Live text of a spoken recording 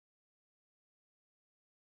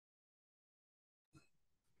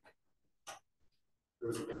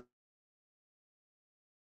We're going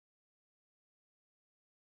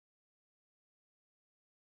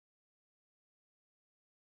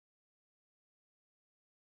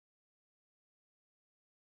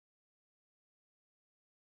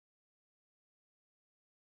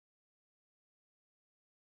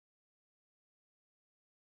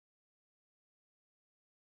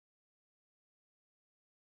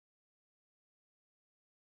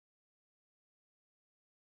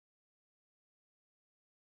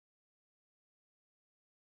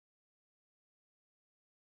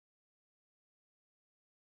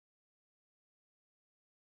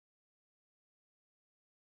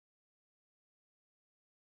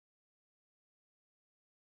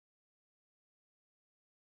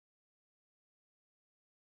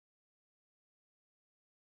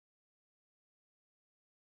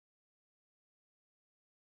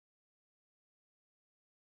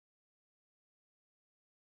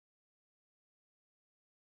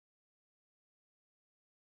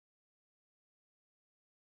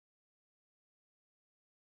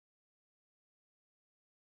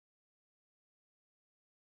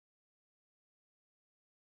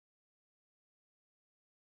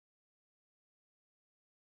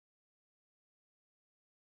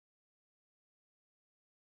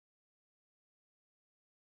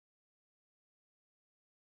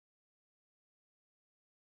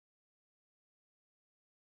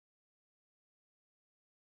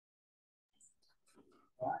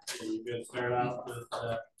to start out with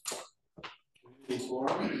community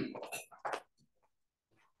forum.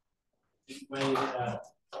 Anybody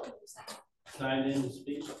sign in to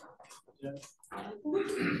speak? Yeah.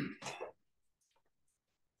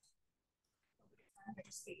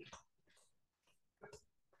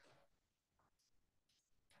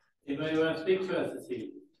 Anybody want to speak to us this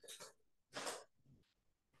evening?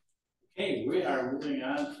 Okay, we are moving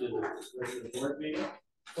on to the regular board meeting.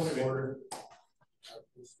 Point of order.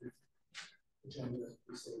 Agenda,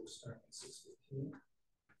 we say we're starting at 6:15.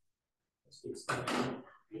 Let's get started.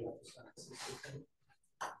 We have to start at 6:15.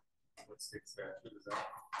 What's the statute is that?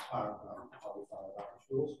 Probably follow Robert's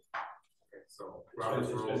rules. Okay, so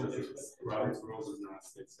Robert's rules is not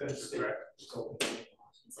state statute, correct? It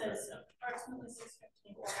says approximately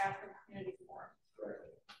 6:15 or after community forum. Correct.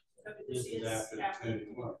 So this is after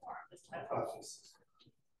community forum.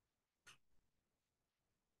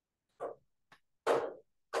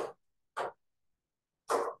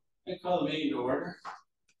 I call the meeting to order.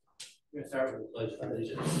 We're going to start with the pledge of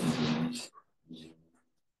allegiance.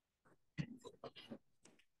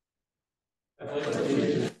 I pledge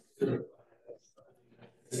allegiance to the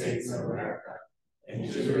United States of America and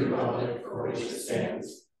to the republic for which it stands,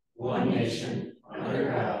 one nation, under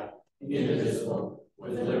God, indivisible,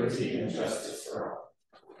 with liberty and justice for all.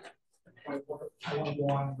 I want to go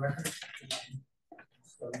on record.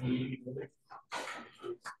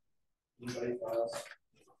 Anybody else?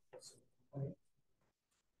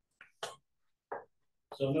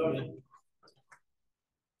 So noted.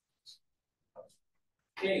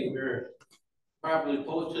 Okay, we're properly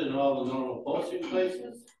posted in all the normal posting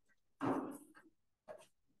places.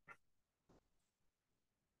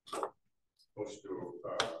 Motion to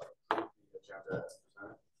the agenda as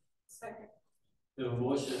presented. Second. We have a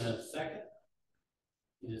motion and a second.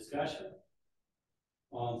 Any discussion?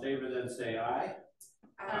 All in favor, then say aye.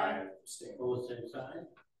 Aye. Opposed, same sign.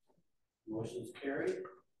 Motion's carried.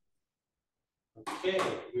 Okay,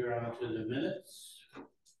 we're on to the minutes.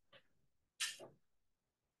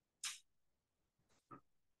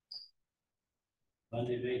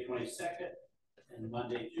 Monday, May 22nd, and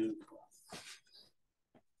Monday, June 12th.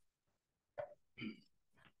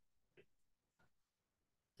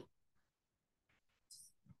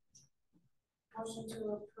 Motion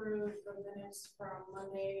to approve the minutes from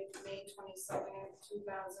Monday, May 22nd,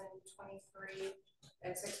 2023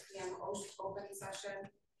 at 6 p.m. open session,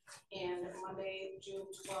 and Monday, June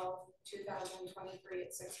 12th, 2023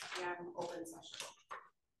 at 6 p.m. open session.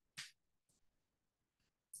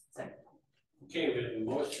 Second. Okay, we have a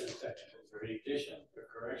motion and a second. Is there any additions or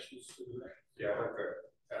corrections to the record? Yeah, I'd like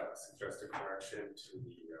to suggest a correction to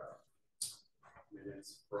the minutes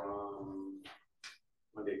from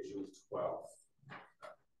Monday, June 12th.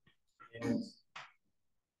 And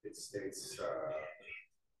it states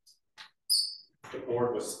the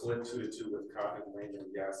board was split 2-2 with Cotton,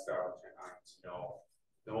 Lehman, yes, Dobbertin, Imes, no.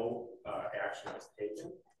 No action was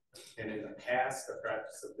taken. And in the past, the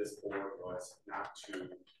practice of this board was not to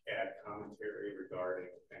add commentary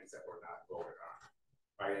regarding things that were not voted on.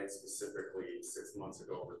 I had specifically 6 months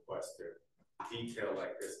ago requested detail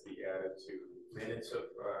like this be added to minutes of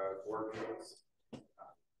board meetings.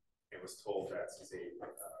 It was told that since a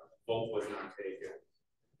vote was not taken,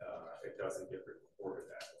 it doesn't get reported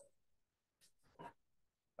that way.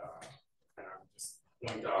 And I'm just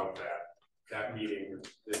point out that that meeting,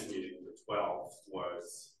 this meeting, the 12th,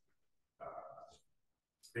 was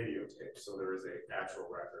videotaped, so there is a actual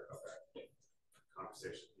record of that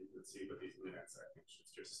conversation. You can see with these minutes, I think should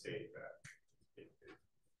just state that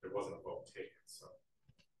there wasn't a vote taken.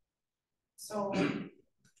 So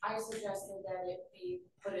I suggested that it be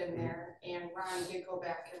put in there, and Ron did go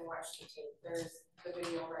back and watch the tape. There's the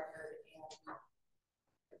video record, and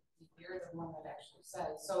you're the one that actually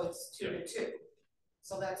said, so it's 2-2.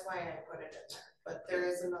 So that's why I put it in there, but there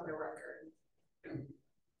is another record.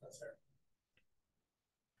 That's fair.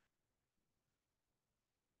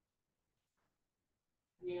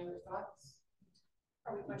 Any other thoughts?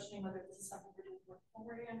 Are we questioning whether this is something we're doing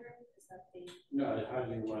already under? Is that the? No, how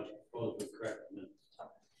do you want to propose the correct minutes?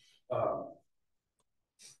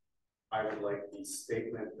 I would like the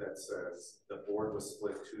statement that says the board was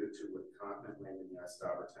split 2-2 with Continent, Lehman, yes,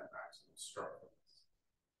 Dobbertin, Imes, and struck.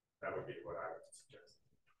 That would be what I would suggest.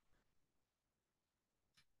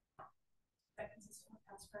 That consistent with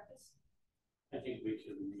past practice? I think we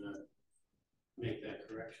can make that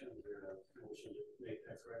correction. There's a motion to make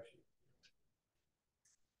that correction.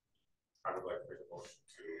 I would like to make a motion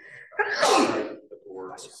to the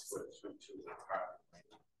board was split 2-2 with Continent,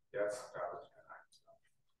 Lehman, yes, Dobbertin, Imes.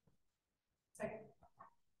 Second.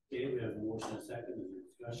 Okay, we have a motion and a second. Is there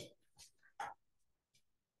discussion?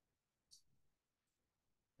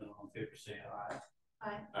 All in favor, say aye.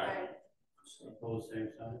 Aye. Aye. Opposed, same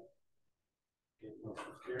sign. Okay,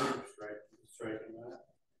 motion carried. Striking that.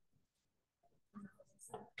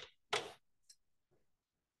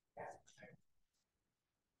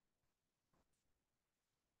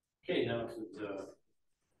 Okay, now to the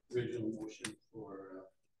original motion for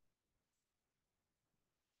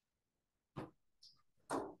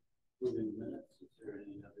moving the minutes. Is there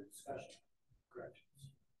any other discussion? Corrections?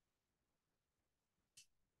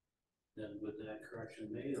 Then with that correction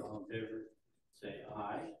made, all in favor, say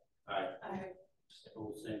aye. Aye. Aye.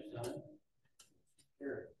 Opposed, same sign.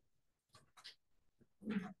 Carried.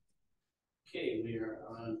 Okay, we are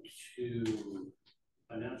on to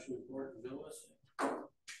financial report and bill listing.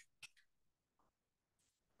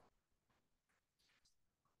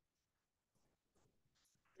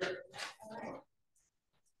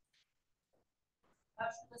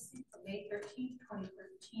 Voucher listing from May 13th,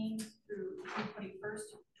 2013 through June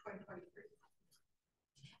 21st, 2023.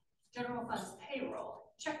 General funds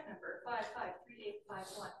payroll, check number 553851,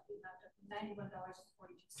 the amount of $91.42.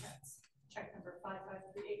 Check number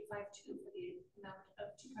 553852 for the amount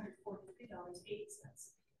of $243.80.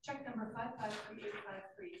 Check number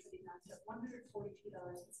 553853 for the amount of $142.68.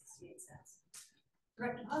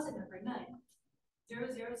 Direct deposit number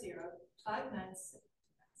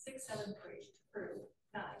 900059673 through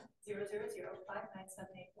 900059781,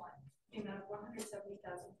 the amount of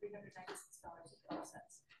 $170,396.12.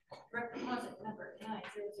 Direct deposit number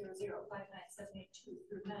 900059782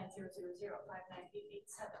 through 900059887,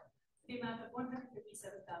 the amount of $157,139.59.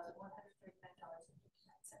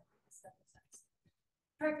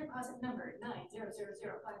 Direct deposit number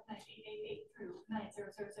 900059888 through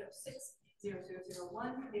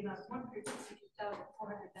 900060001, the amount of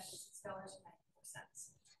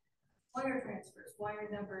 $162,496.94. Wire transfers, wire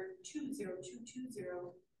number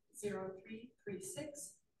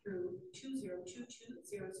 202200336 through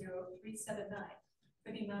 202200379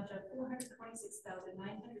 for the amount of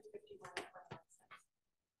 $426,951.21.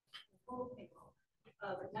 Total payroll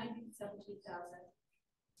of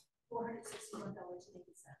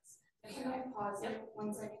 $917,461.80. Can I pause it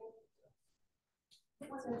 1 second?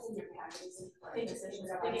 What's in your packages? They just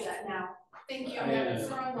that now. Thank you. That's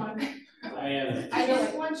the wrong one. I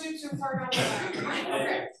just want you to part on the line.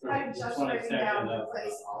 Okay. I'm just writing down the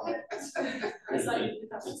place all of it. It's like,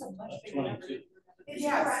 that's a much bigger number. 22.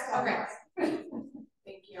 Yes, okay.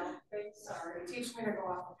 Thank you. Sorry. Teach me to go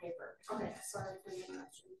off the paper. Okay, sorry for the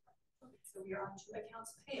interruption. So we are on to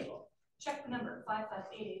accounts payable. Check number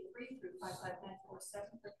 55883 through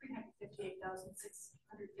 55947 for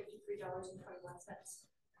 $358,653.21.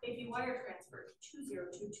 AP wire transfer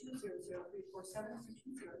 202200347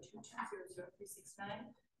 through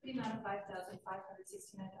 202200369 for the amount of $5,569.40.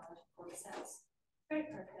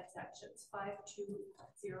 Credit card transactions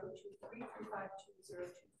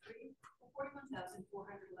 52023352023 for $41,411.73.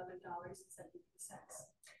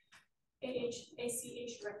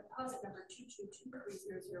 ACH direct deposit number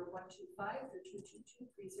 222300125 through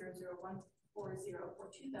 222300140 for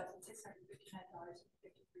 $2,659.53.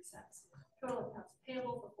 Total accounts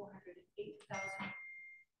payable for $408,000.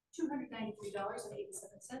 $293.87.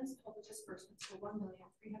 Total disbursements for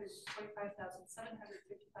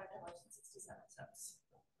 $1,325,755.67.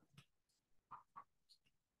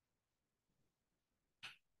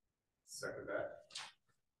 Second that.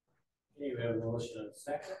 Okay, we have a motion and a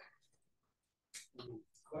second. Any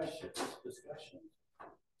questions, discussion?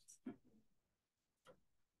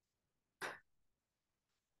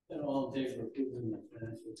 Then all in favor of approving the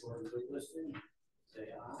financial report as listed, say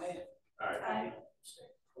aye. Aye.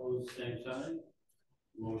 Opposed, same sign.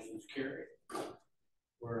 Motion's carried.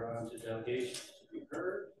 We're on to delegations to be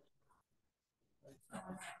heard.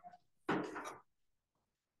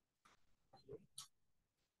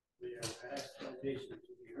 We have passed delegations to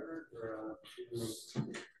be heard. We're on to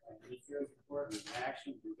administrative report and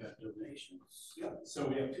actions. We've got donations. Yeah, so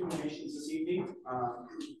we have two donations this evening.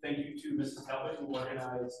 Thank you to Mrs. Talbot, who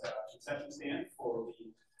organized a concession stand for the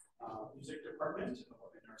music department in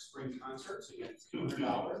our spring concert. So again, it's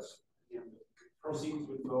 $200, and the proceeds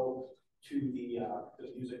would go to the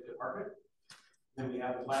music department. Then we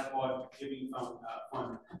have the Blackbaud Giving Fund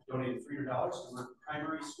donated $300 to Merton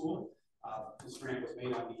Primary School. This grant was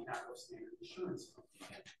made on behalf of Standard Insurance Company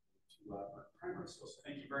to Merton Primary School. So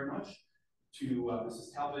thank you very much to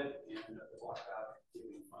Mrs. Talbot and the Blackbaud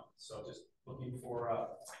Giving Fund. So just looking for a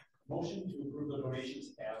motion to approve the donations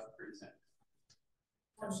as presented.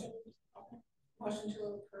 Motion to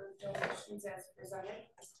approve donations as presented.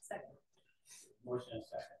 Second. Motion and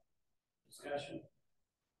second. Discussion.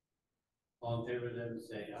 All in favor, then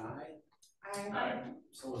say aye. Aye.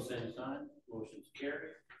 So same sign. Motion's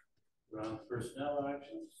carried. We're on personnel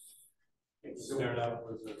actions. So Start out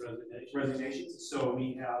with the resignation. Resignations. So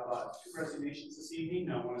we have two resignations this evening.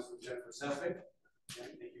 One is from Jennifer Selfick.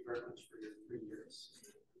 Thank you very much for your 3 years.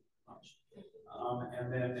 And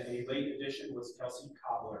then a late addition was Kelsey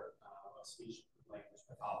Cobbler, a speech language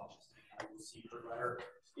pathologist. I will see her letter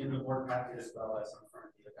in the board packet as well as in front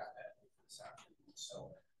of you. I got that this afternoon.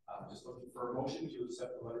 So just looking for a motion to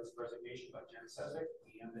accept the letters of resignation by Jen Selfick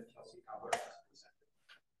and Kelsey Cobbler as presented.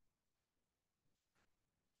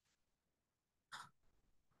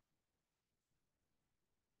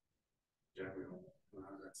 Yeah, we don't know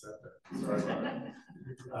how to accept that. Sorry about that.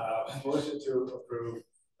 Motion to approve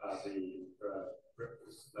the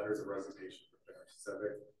letters of resignation for Jennifer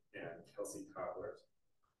Selfick and Kelsey Cobbler.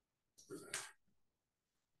 Second.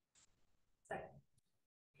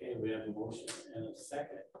 Okay, we have a motion and a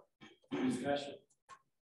second. Discussion.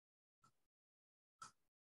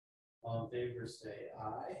 All in favor, say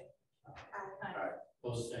aye. Aye.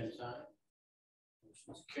 Opposed, same sign.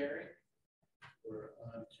 Motion's carried. We're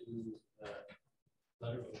on to the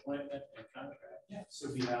letter of appointment and contract. Yeah.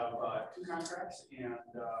 So we have two contracts and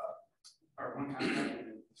or one contract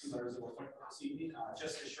and two letters of appointment this evening.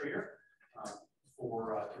 Jessica Schrader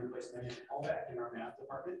to replace Nicole in our math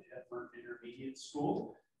department at Merton Intermediate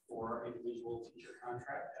School for individual teacher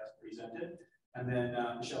contract as presented. And then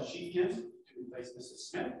Michelle Sheehan to replace Mrs.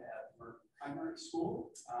 Smith at Merton Primary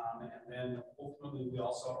School. And then ultimately we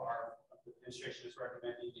also are, the administration is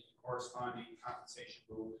recommending a corresponding compensation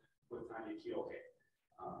move with Tanya Kioke.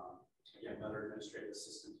 Again, another administrative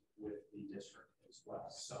assistant with the district as well.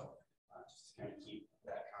 So just to kind of keep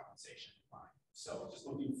that compensation in mind. So just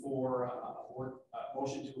looking for a board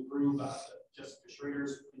motion to approve Jessica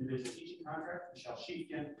Schrader's individual teaching contract, Michelle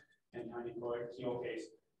Sheehan, and Tanya Kioke's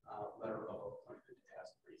letter of appointment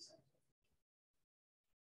as presented.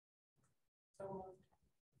 So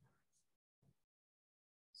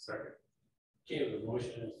Second. Okay, with a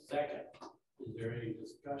motion and a second. Is there any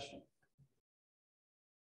discussion?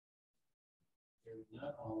 Hearing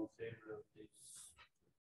none, all in favor of these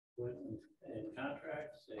appointment and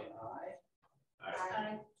contract, say aye.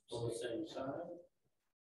 Aye. All the same sign.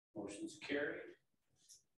 Motion's carried.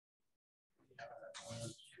 On to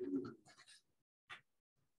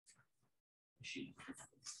sheet.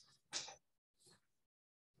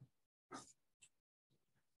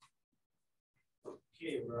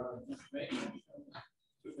 Okay, we're on information.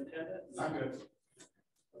 Superintendent? I'm good.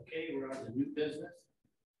 Okay, we're on the new business.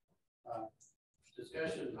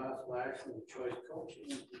 Discussion of possible action with choice coaching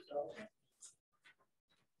and consulting.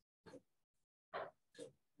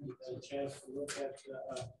 You had a chance to look at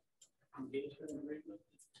engagement agreement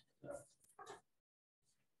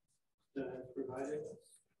that provided us.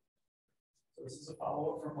 So this is a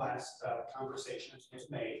follow-up from last conversation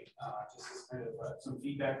just made. Just as kind of some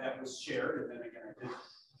feedback that was shared, and then again, I did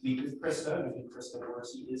meet with Krista, and I think Krista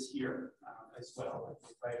Morrissey is here as well. I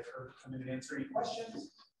invited her to come in and answer any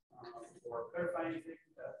questions or clarify anything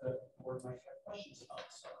that the board might have questions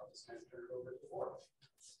about. So I'll just kind of turn it over to the board.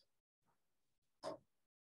 Are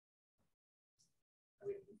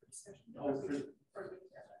we ready for discussion? Oh,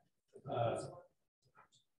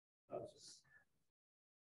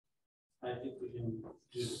 I think we can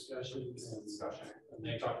do discussion and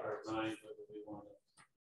make up our mind whether we want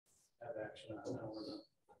to have action on that or not.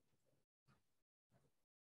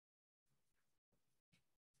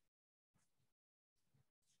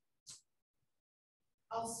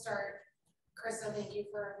 I'll start. Krista, thank you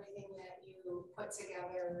for everything that you put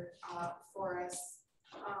together for us.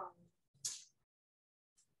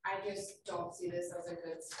 I just don't see this as a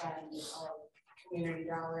good spend of community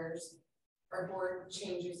dollars. Our board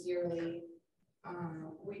changes yearly.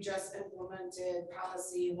 We just implemented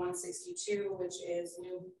policy 162, which is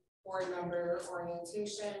new board member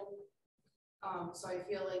orientation. So I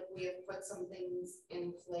feel like we have put some things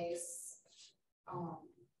in place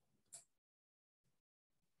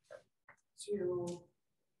to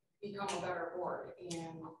become a better board,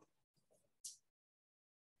 and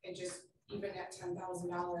it just, even at $10,000,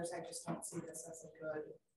 I just don't see this as a good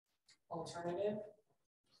alternative.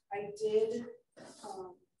 I did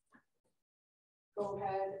go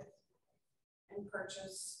ahead and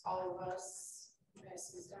purchase all of us,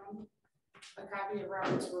 pass these down, a copy of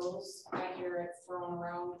Robert's Rules. I hear it thrown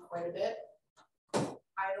around quite a bit.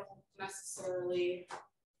 I don't necessarily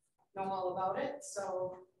know all about it,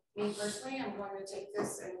 so me personally, I'm going to take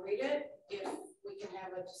this and read it. If we can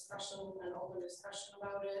have a discussion, an open discussion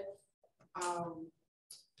about it.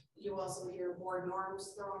 You also hear board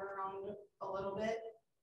norms thrown around a little bit.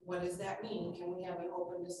 What does that mean? Can we have an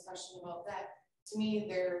open discussion about that? To me,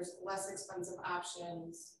 there's less expensive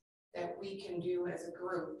options that we can do as a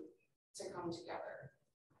group to come together.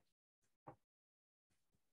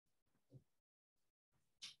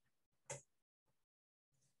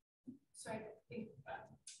 So I think,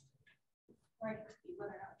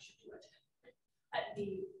 whether or not we should do it.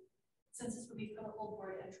 Since this would be for the whole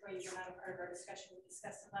board, and Troy, you're not a part of our discussion, we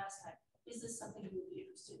discussed it last time. Is this something you would be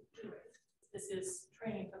interested in doing? This is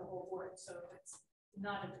training for the whole board, so if it's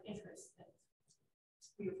not of interest, then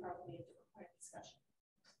we would probably need to require discussion.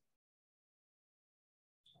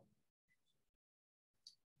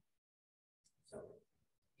 So,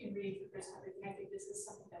 in reading through this and everything, I think this is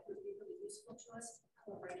something that would be really useful to us.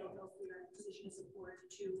 However, I don't know if we are in a position as a board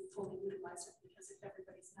to fully utilize it, because if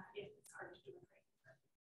everybody's not in, it's hard to do a training.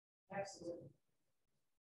 Absolutely.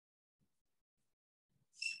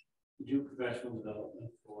 Do professional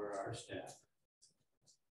development for our staff.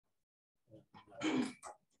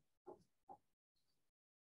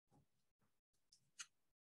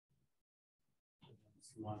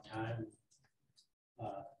 It's a long time.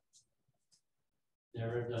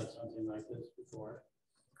 Never done something like this before,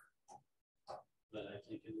 but I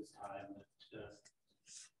think it is time that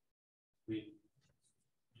we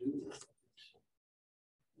do it.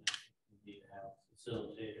 We need to have a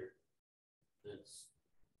facilitator that's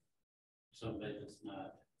somebody that's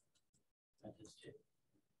not at this table.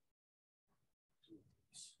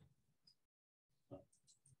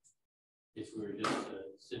 If we were just to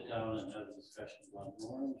sit down and have a discussion about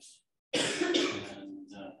norms and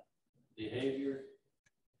behavior,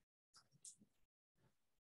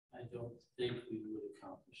 I don't think we would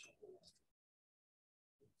accomplish it.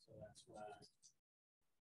 So that's why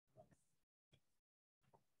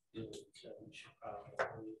we should probably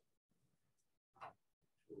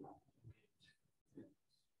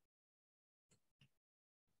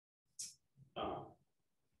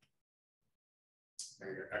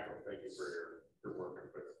thank you for your work and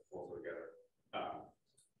putting the proposal together.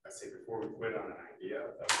 I say before we quit on an idea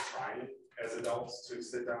of trying as adults to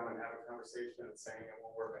sit down and have a conversation and saying it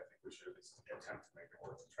won't work, I think we should at least attempt to make it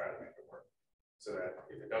work, to try to make it work. So that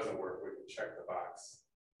if it doesn't work, we can check the box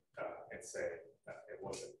and say it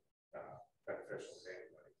wasn't beneficial to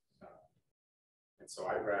anybody. And so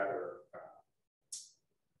I'd rather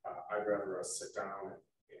us sit down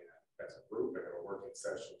and as a group and have a working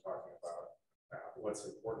session talking about what's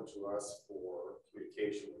important to us for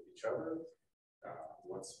communication with each other,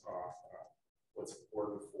 what's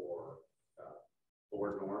important for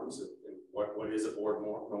board norms, and what is a board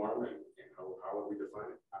norm, and how would we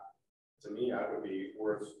define it. To me, I would be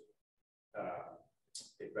worth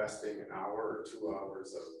investing an hour or 2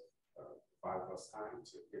 hours of 5 of us time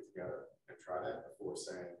to get together and try that before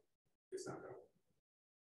saying it's not going to work.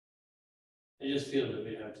 I just feel that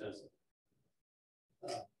we have to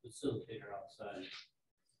facilitator outside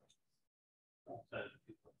the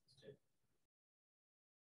people at the table.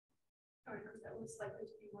 However, that was likely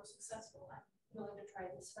to be more successful. I'm willing to try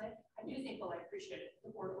this way. I do think, well, I appreciate it, the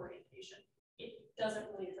board orientation. It doesn't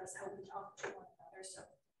really address how we talk to one another, so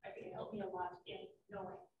I think it helped me a lot in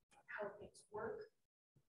knowing how things work,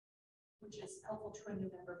 which is helpful to a new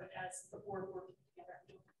member, but as the board working together,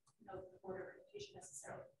 I don't know that the board orientation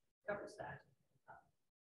necessarily covers that.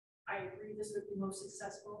 I agree this would be most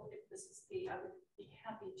successful if this is I would be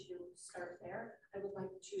happy to start there. I would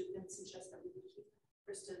like to then suggest that we would keep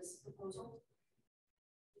Krista's proposal.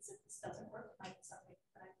 If this doesn't work, I might something,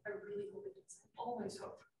 but I really hope it does. I always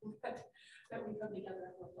hope that we come together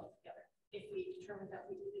and work well together. If we determine that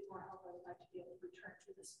we needed more help, I would like to be able to return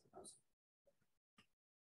to this proposal.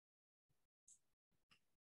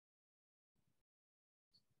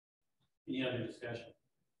 Any other discussion?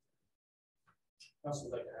 I also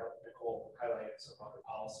would like to have Nicole highlight some other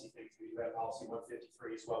policy things. We do have policy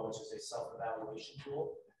 153 as well, which is a self-evaluation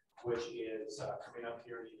tool, which is coming up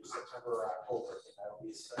here in either September or October. That'll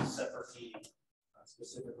be a separate meeting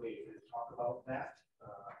specifically to talk about that.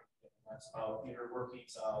 That's about inner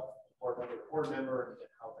workings of board member, and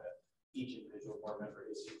how each individual board member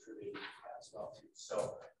is contributing as well too.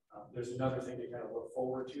 So there's another thing to kind of look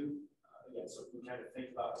forward to. Again, so if we kind of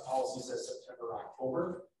think about the policy says September,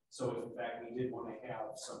 October. So if in fact we did want to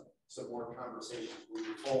have some more conversations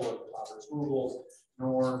moving forward about those rules,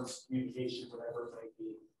 norms, communication, whatever it might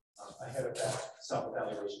be, ahead of that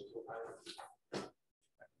self-evaluation tool.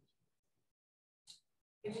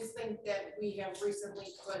 I just think that we have recently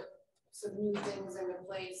put some new things into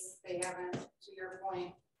place. They haven't, to your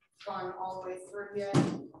point, gone all the way through yet.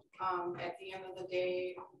 At the end of the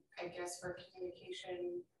day, I guess for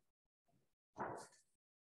communication,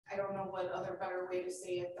 I don't know what other better way to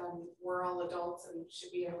say it than we're all adults and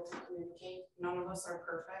should be able to communicate. None of us are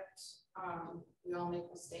perfect. We all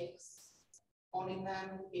make mistakes. Owning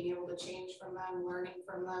them, being able to change from them, learning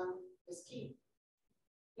from them is key.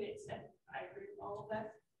 It's, and I agree with all of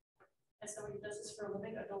that. As somebody who does this for a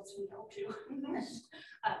living, adults need help too.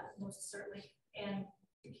 Most certainly. And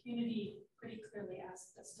the community pretty clearly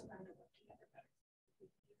asked us to learn to work together better.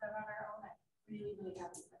 We do that on our own. I'm really, really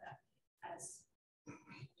happy for that. As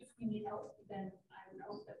if we need help, then I would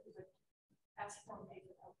hope that we would ask for and pay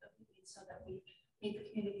for the help that we need so that we meet the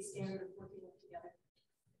community standard of working together.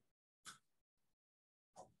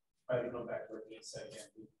 I go back to what Dean said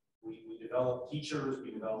again. We develop teachers,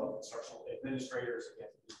 we develop instructional administrators.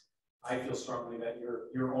 Again, I feel strongly that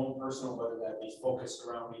your own personal, whether that be focused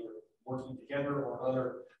around either working together or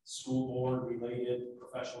other school board related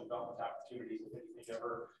professional development opportunities, if anything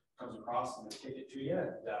ever comes across, and then kick it to you,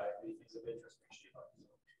 and anything's of interest, make sure you let me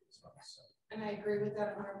know as well. So. And I agree with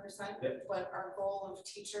that 100%. Yep. But our goal of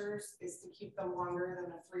teachers is to keep them longer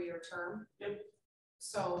than a 3-year term. Yep.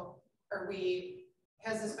 So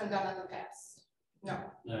has this been done in the past? No.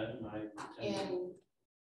 In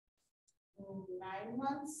 9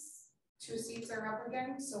 months, 2 seats are up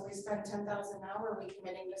again. So we spend 10,000 now. Are we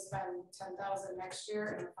committing to spend 10,000 next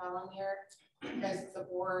year and the following year as the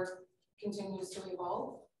board continues to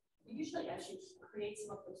evolve? We usually actually create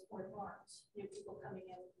some of those board norms. New people coming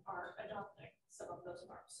in are adopting some of those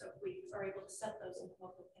norms. So we are able to set those in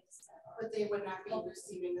local things that are. But they would not be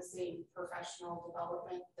receiving the same professional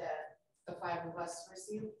development that the 5 of us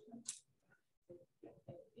received. And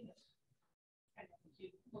you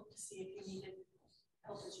look to see if you needed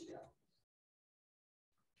help as you go.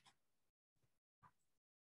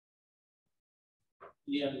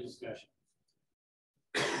 Any other discussion?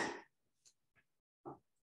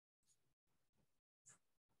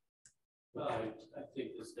 Well, I think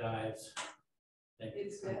this dies.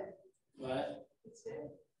 It's dead. What? It's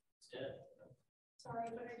dead. It's dead. Sorry,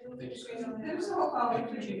 but I do appreciate There's no problem.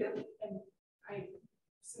 And I'm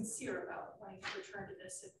sincere about wanting to return to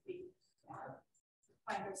this if we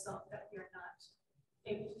find ourselves that we're not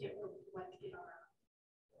able to get what we want to get on our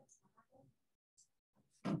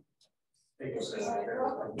own. Thank you,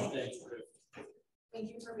 Thank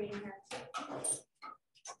you for being here.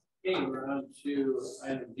 Okay, we're on to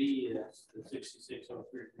item B, that's the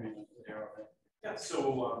 6603 agreement with Arrowhead. Yeah,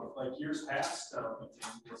 so like years past,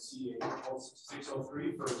 you'll see a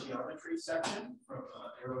 6603 for a geometry section from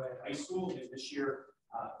Arrowhead High School. And this year,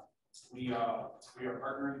 we are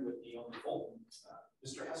partnering with the only Fulton.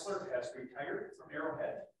 Mr. Hessler has retired from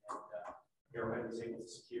Arrowhead, and Arrowhead was able to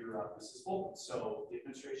secure Mrs. Fulton. So the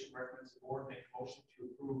administration recommends the board make a motion to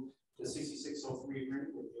approve the 6603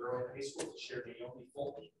 agreement with Arrowhead High School to share Naomi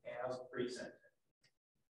Fulton as presented.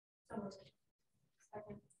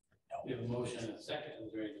 Second. We have a motion and a second.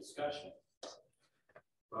 Is there any discussion?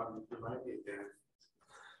 There might be there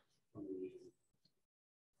from the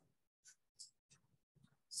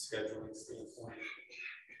scheduling standpoint.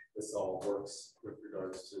 This all works with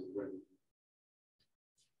regards to when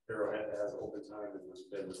Arrowhead has open time and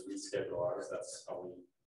then we reschedule ours. That's how we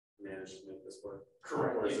manage to make this work.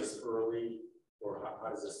 Correct. Or is this early, or how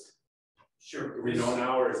does this? Sure. Do we know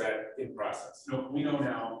now, or is that in process? No, we know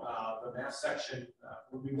now. The math section,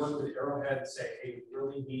 when we work with Arrowhead and say, hey, we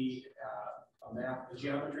really need a math the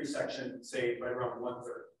geometry section, say right around 1:30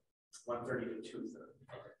 to 2:30.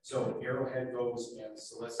 So Arrowhead goes and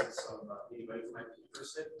solicits some, anybody who might be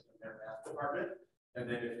interested in their math department. And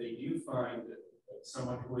then if they do find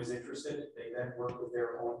someone who is interested, they then work with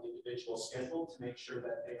their own individual schedule to make sure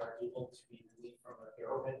that they are able to be relieved from their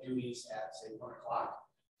Arrowhead duties at say 1 o'clock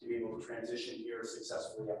to be able to transition here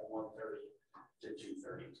successfully at 1:30 to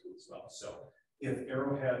 2:32 as well. So if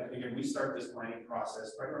Arrowhead, again, we start this planning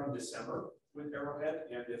process right around December with Arrowhead,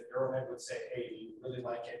 and if Arrowhead would say, hey, you really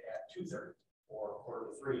like it at 2:30 or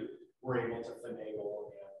 2:45, we're able to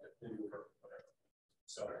finagle and maneuver, whatever.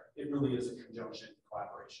 So it really is a conjunction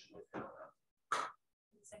collaboration with Arrowhead.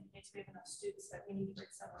 Saying we have enough students that we need to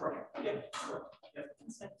bring someone. Correct. Yep. Correct. Yep.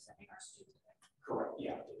 Instead of sending our students. Correct.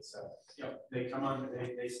 Yeah. It's they come on,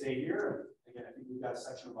 they stay here. And again, I think we've got a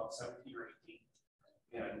section of about 17 or 18.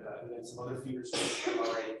 And then some other feeders have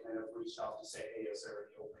already kind of reached out to say, hey, is there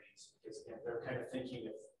any openings? Because again, they're kind of thinking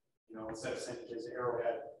if, instead of sending kids to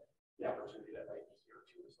Arrowhead, the opportunity that might be here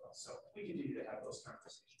too as well. So we continue to have those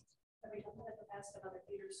conversations. Have we done that in the past of other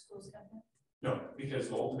feeder schools come in? No,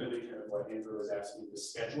 because ultimately kind of what Andrew was asking, the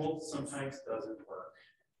schedule sometimes doesn't work.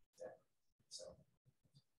 So.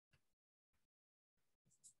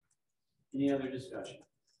 Any other discussion?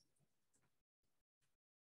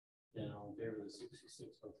 Then all in favor of the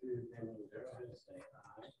 6603, payment of Arrowhead, say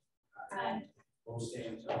aye. Aye. Opposed,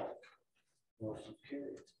 same sign. Motion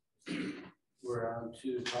carried. We're on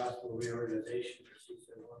to possible reorganization for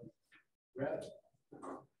C71. Brett?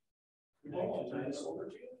 Nicole, turn this over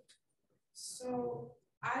to you. So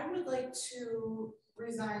I would like to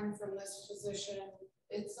resign from this position.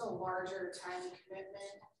 It's a larger time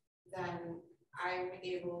commitment than I'm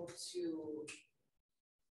able to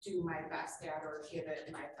do my best at or give it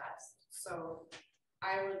my best. So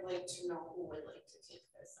I would like to know who would like to take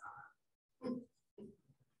this on.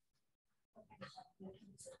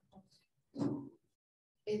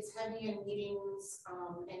 It's heavy in meetings,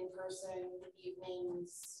 in person,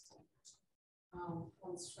 evenings,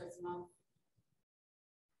 once, twice a month.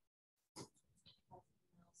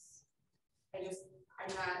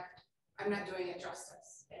 I'm not doing it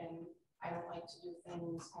justice, and I don't like to do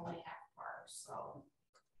things only half-par, so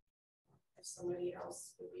if somebody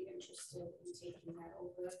else would be interested in taking that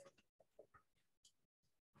over.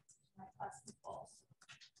 My class is false.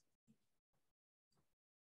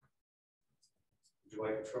 Would you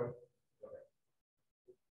like it, Troy?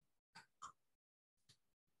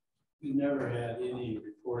 We never had any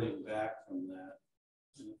reporting back from that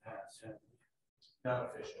in the past, have we?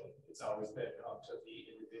 Not officially. It's always been up to the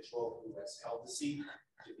individual who has held the seat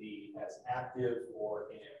to be as active or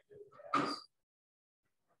inactive as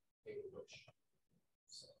they wish.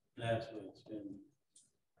 So That's what it's been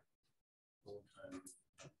the whole time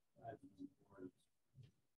I've been on board.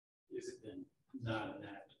 Is it been not an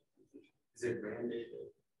active position? Is it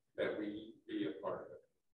mandated that we be a part of it?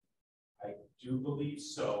 I do believe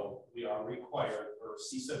so. We are required for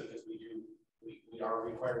CISA because we are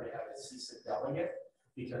required to have a CISA delegate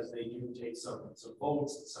because they do take some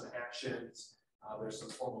votes and some actions. There's some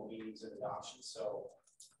formal meetings and adoptions. So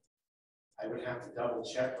I would have to double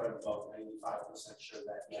check, but I'm about 95% sure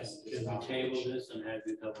that yes. Can we table this and have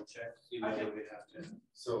you double check, see whether we have to?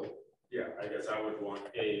 So, yeah, I guess I would want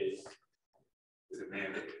A, is it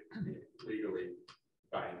mandated, legally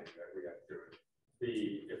binding that we have to do it?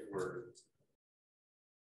 B,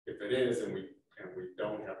 if it is and we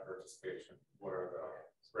don't have participation, what are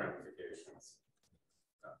the ramifications?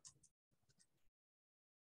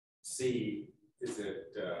 C, is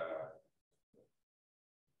it,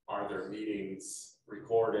 are there meetings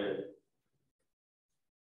recorded?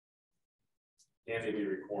 Can they be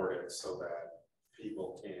recorded so that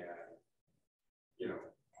people can,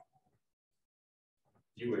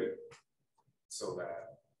 view it so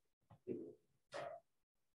that people,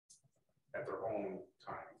 at their own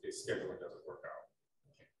time, if scheduling doesn't work out?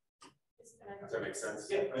 Does that make sense?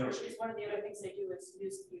 Yeah. It's one of the other things they do is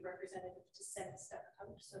use the representative to send stuff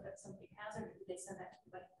out so that somebody has it, or do they send that to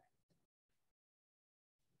the buddy?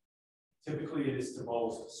 Typically, it is to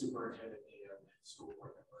both superintendent and school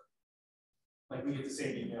board member. Like we get the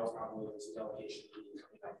same emails, probably there's a delegation meeting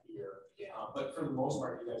coming up here. But for the most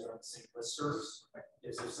part, you guys are on the same listservs.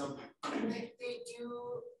 If there's something. They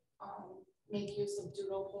do make use of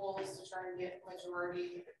doodle polls to try and get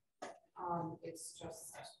majority.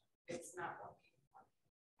 It's not working.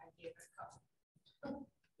 I gave it a couple.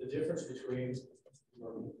 The difference between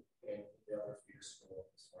Merton and the other feeder school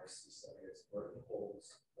as far as CISA is Merton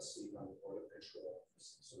holds a seat on the board of control for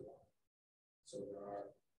CISA. So there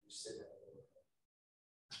are, you sit at a little bit.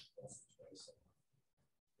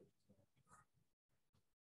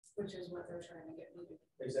 Which is what they're trying to get me to.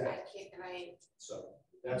 Exactly. I can't, and I, So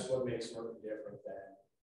that's what makes Merton different than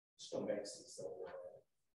Stonebanks and Stillwater.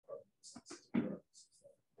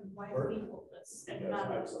 And why do we hold this? And Because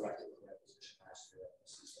not I was elected to that position last year.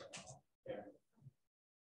 And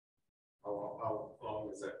How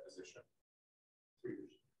long is that position? 3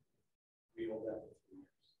 years. we hold that for 3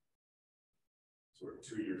 years. So we're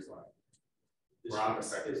 2 years left. We're on the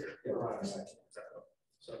second year. Yeah, we're on the second.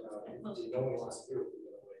 So now, if no one wants to do it, we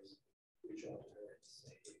can always reach out to her and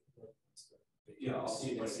say, hey, Yeah, I'll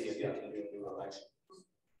see let's see if they yeah. can do a new election.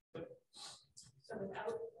 so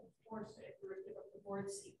without the board, if we were to give up the board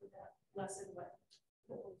seat, would that lessen what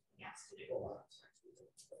we're being asked to do?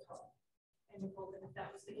 And Nicole, if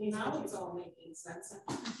that was the case. now would it's you- all making sense.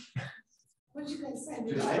 What did you guys say?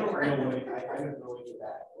 Dude, I don't know, I didn't know into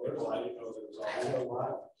that, or I didn't know there was all, I know a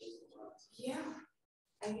lot. Yeah,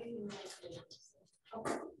 I didn't know.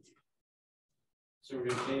 Okay. So we're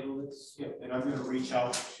gonna table this? Yeah, and I'm gonna reach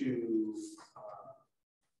out to,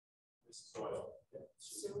 Mrs. Doyle.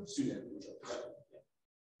 Susan.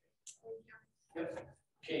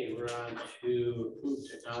 Okay, we're on to approve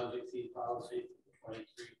technology fee policy for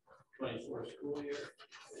 23-24 school year.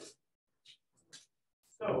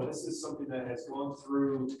 So this is something that has gone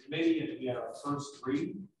through committee and we had our first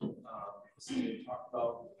read. This has been talked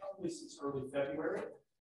about probably since early February.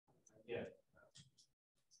 Again,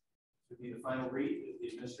 to be the final read, the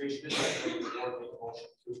administration is recommending the board make a motion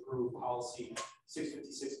to approve policy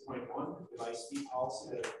 656.1, device fee policy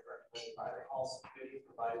that is recommended by the policy committee,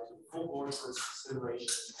 provided to the full board for its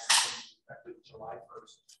consideration and action effective July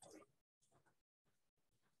 1st.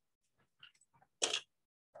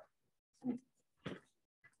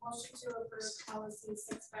 Motion to approve policy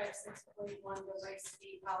 656.1, device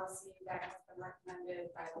fee policy that has been recommended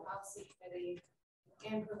by the policy committee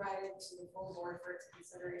and provided to the full board for its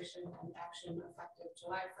consideration and action effective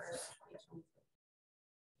July 1st, 2023.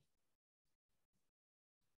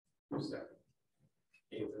 Who's that?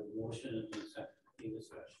 Okay, the motion and the second, any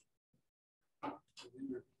discussion? Did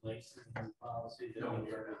we replace the policy? No.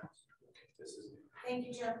 This is Thank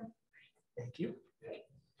you, Jim. Thank you.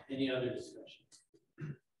 Any other discussion?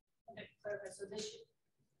 Okay, clarify, so this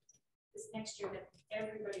next year that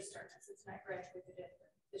everybody starts, since it's not graduated yet,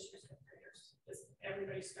 this year's fifth graders, does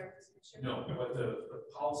everybody start this next year? No, what the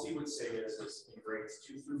policy would say is in grades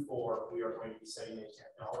 2 through 4, we are going to be setting a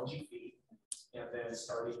technology fee. And then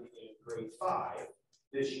starting in grade 5,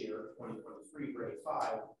 this year, 2023, grade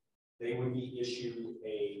 5, they would be issued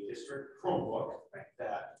a district Chromebook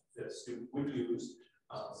that the student would use.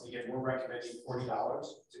 So again, we're recommending $40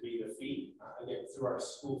 to be the fee. Again, through our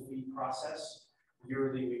school fee process,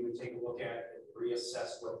 yearly we would take a look at it and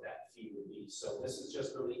reassess what that fee would be. So this is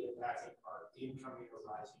just really impacting our incoming or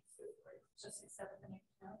rising fifth graders. So 6, 7, and 8,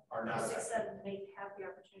 no? Are not 6, affected. 7, and 8 have the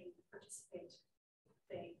opportunity to participate.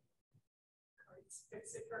 They, or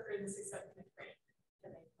in the 6, 7, and 8 grade,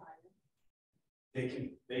 can they find them?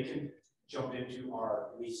 They can jump into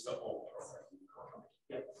our lease to own program.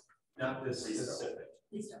 Yep. Not this specific,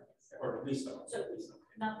 Please don't. or lease to own. So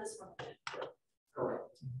not this one.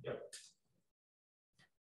 Correct. Yep.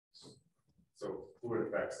 So who it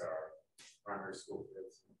affects our primary school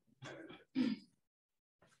kids? And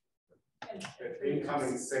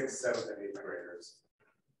Incoming 6th, 7th, and 8th graders.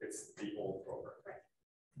 It's the old program.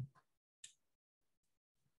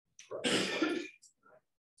 Correct.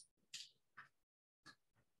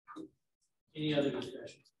 Any other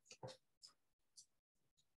discussion?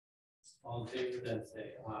 All in favor, then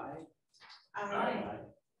say aye. Aye.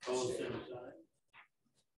 Opposed, same sign.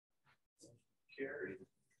 Carried.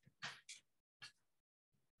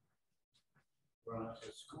 We're on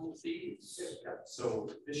to school fees. Yeah.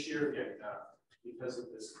 So this year, again, because of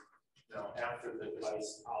this, after the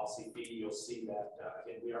device policy fee, you'll see that,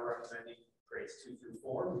 again, we are recommending grades 2 through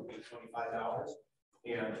 4 would be $25,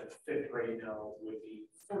 and 5th grade now would be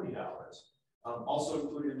 $40. Also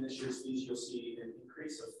included in this year's fees, you'll see an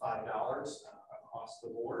increase of $5 across the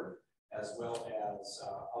board, as well as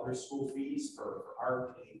other school fees for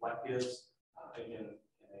art and electives. Again,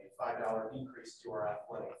 a $5 increase to our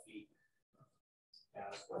athletic fee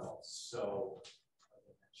as well. So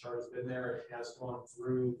that chart has been there. It has gone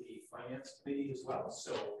through the finance committee as well.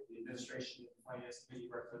 So the administration and finance committee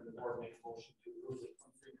recommend the board make a motion to approve the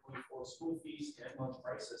 23-24 school fees and lunch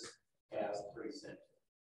prices as presented.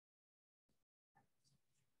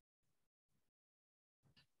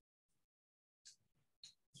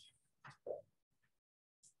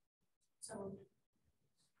 so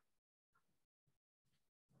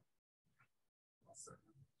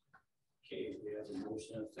Okay, we have a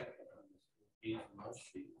motion and a second on this fees and lunch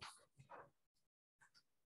fees.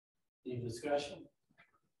 Any discussion?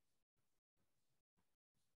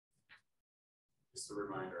 just a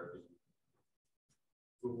reminder, the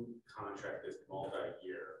food contract is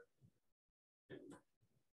multi-year. And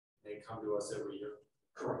they come to us every year.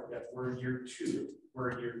 Correct, yeah, we're in year 2.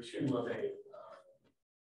 We're in year 2 of a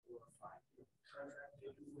 4-5-year contract,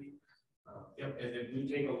 typically. Yep, and then we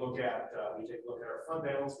take a look at our fund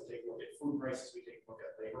balance, we take a look at food prices, we take a look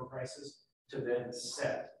at labor prices to then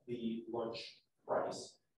set the lunch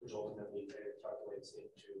price, which ultimately calculates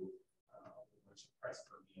into lunch price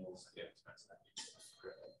per meals and expense that.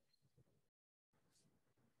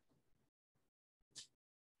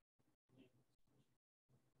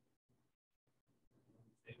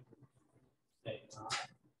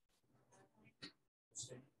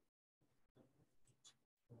 Say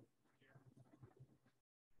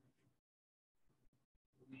aye.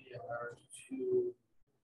 We are to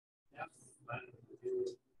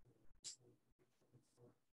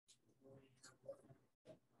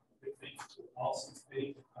big things to also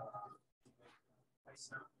big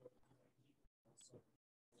staff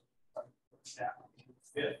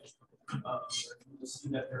fifth. You'll see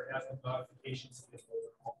that there have been modifications that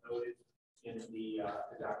were all noted in the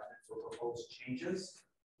document for proposed changes.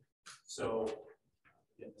 So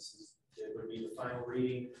again, it would be the final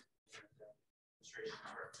reading. Administration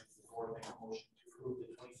recommends the board make a motion to approve the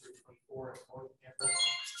 23-24 employee handbook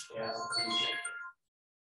as presented.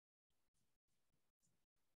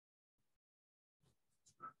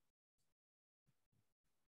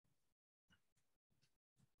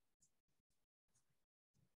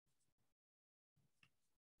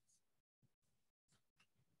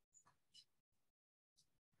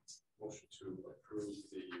 Motion to approve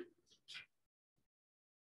the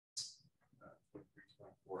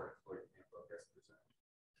 23-24 employee handbook as presented.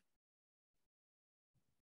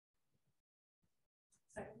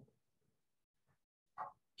 Second.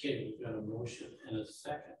 Okay, we've got a motion and a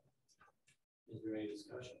second. Is there any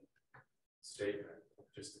discussion? Statement,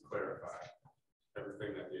 just to clarify,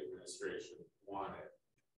 everything that the administration wanted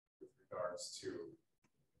with regards to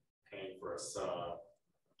paying for a sub,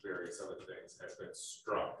 various other things has been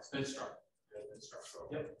struck. It's been struck. It's been struck. So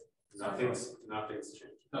yep. Nothing's changed. Nothing's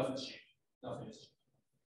changed. Nothing has changed.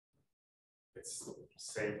 It's the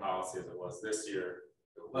same policy as it was this year.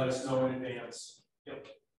 Let us know in advance. Yep.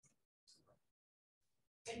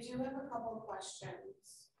 I do have a couple of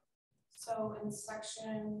questions. So in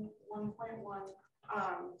section 1.1,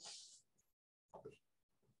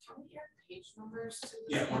 can we add page numbers to this?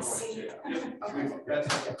 Yeah, 1.2. Okay.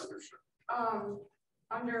 That's for sure.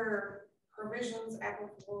 Under provisions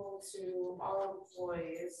applicable to all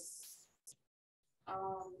employees,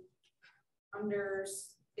 under,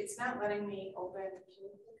 it's not letting me open, can you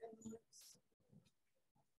click on this?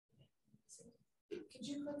 Could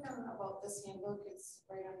you click on about this handbook? It's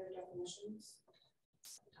right under definitions.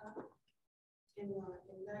 In the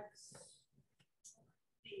index.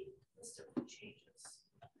 The list of changes.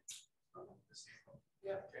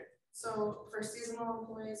 Yeah. Okay. So for seasonal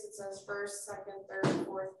employees, it says first, second, third,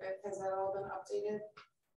 fourth, fifth. Has that all been updated?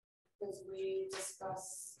 Because we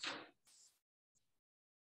discussed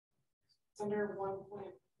under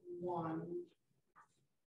 1.1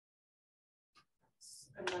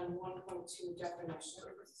 and then 1.2 definition.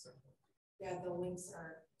 Yeah, the links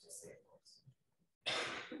are disabled.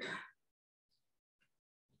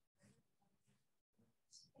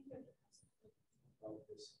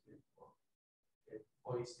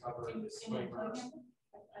 Employees cover disclaimer.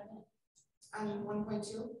 On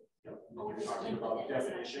 1.2? Yep. You're talking about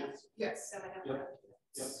definitions. Yes. Yep. Yep.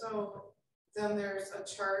 So then there's a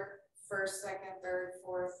chart, first, second, third,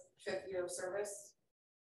 fourth, fifth year of service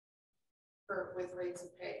with rates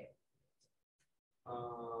of pay.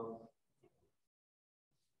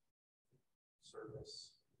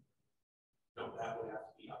 Service. No, that would have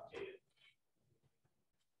to be updated.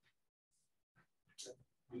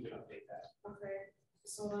 We can update that. Okay,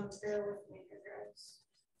 so then bear with me here, guys.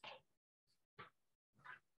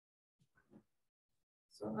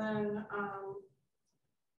 So then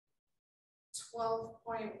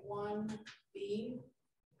 12.1B,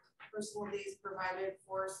 personal days provided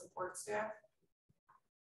for support staff.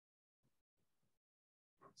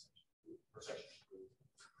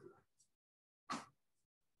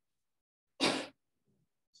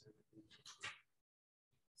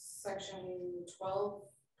 Section 12,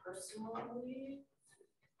 personal leave,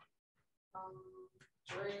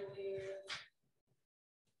 jury leave.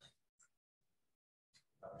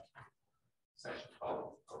 Section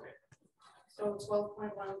 12, okay. So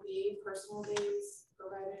 12.1B, personal days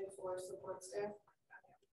provided for support staff.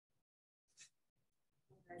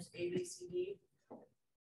 There's A, B, C, D.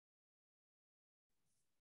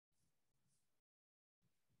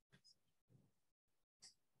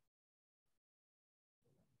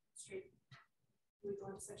 We go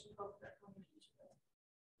into section 12 for that communication.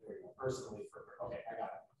 Personally, okay, I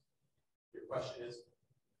got it. Your question is?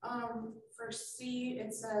 For C,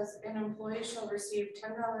 it says an employee shall receive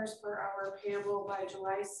 $10 per hour payable by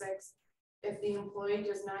July 6th if the employee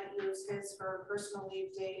does not use his or her personal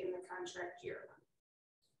leave day in the contract year.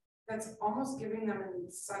 That's almost giving them an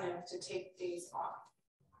incentive to take days off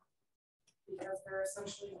because they're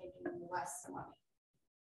essentially making less money.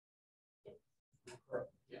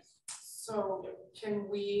 Yes. So can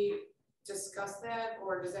we discuss that,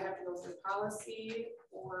 or does it have to go through policy,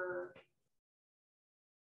 or?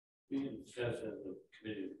 We can discuss it in the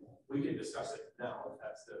committee. We can discuss it now if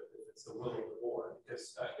it's the will of the board,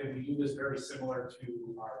 because and we do this very similar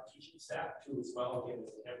to our teaching staff too as well. Again,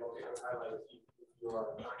 as the handbook highlighted, if you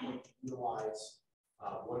are not going to utilize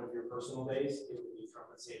one of your personal days, it would be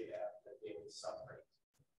compensated at the daily sub rate.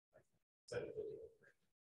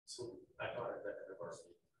 So I thought that at the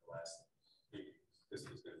varsity last week, this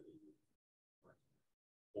was going to be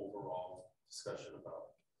overall discussion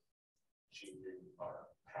about changing our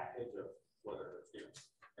package of whether, you know,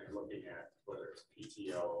 and looking at whether it's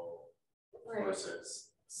PTO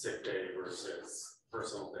versus sick day versus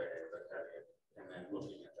personal day, and then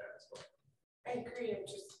looking at that as well. I agree.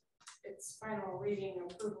 It's final reading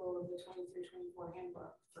approval of the 23-24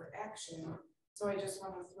 handbook for action. So I just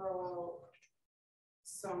want to throw out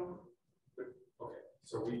some. Okay,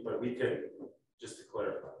 so we could, just to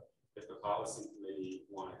clarify, if the policy committee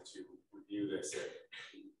wanted to review this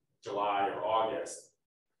in July or August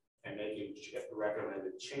and making the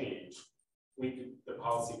recommended change, the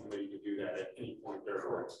policy committee could do that at any point during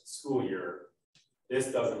the school year.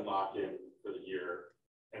 This doesn't lock in for the year,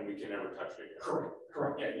 and we can never touch it again.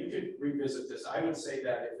 Correct. Yeah, you could revisit this. I would say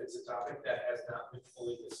that if it's a topic that has not been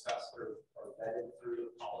fully discussed or vetted through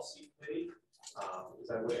the policy committee,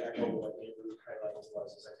 because I would echo what Andrew highlighted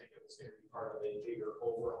was, is I think it was going to be part of a bigger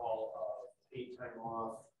overhaul of paid time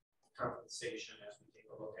off compensation as we take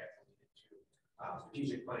a look at going into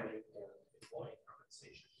strategic planning and employee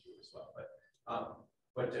compensation too as well.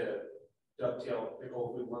 But to dovetail,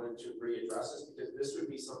 Nicole, we wanted to readdress this because this would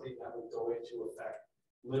be something that would go into effect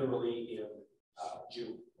literally in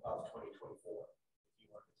June of 2024. If you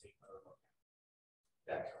want to take another look at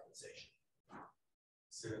that compensation.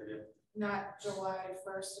 Say that again. Not July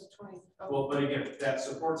 1st of 20. Oh. Well, but again, that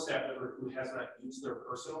support staff member who has not used their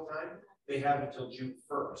personal time, they have until June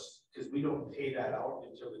 1st because we don't pay that out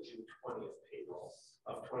until the June 20th payroll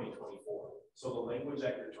of 2024. So the language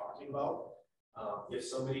that you're talking about, if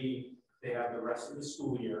somebody, they have the rest of the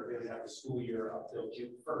school year, they would have the school year up till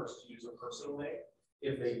June 1st to use a personal day.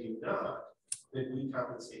 If they do not, then we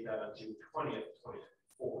compensate that on June 20th,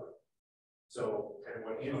 2024. So kind of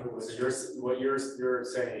what Andrew was. So what you're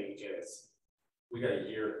saying is we got a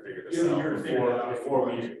year to figure this out before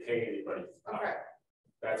we even pay anybody. Okay.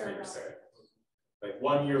 That's what you're saying. Like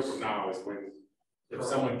 1 year from now is when, if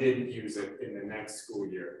someone didn't use it in the next school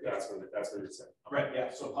year, that's what you're saying. Right, yeah,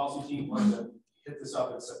 so policy team wanted to hit this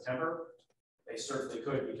up in September. They certainly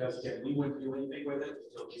could, because again, we wouldn't do anything with it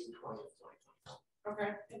until June 20th, 2024.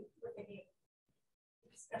 Okay. And we're thinking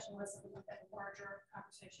the discussion was a larger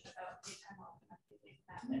conversation about paid time off and activities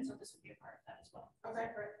and that, so this would be a part of that as well.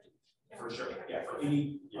 Okay, correct. For sure, yeah, for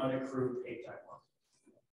any unaccrued paid time off.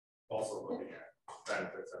 Also looking at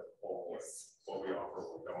benefits as a whole, what we offer,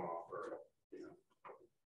 what we don't offer, you know.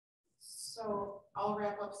 So I'll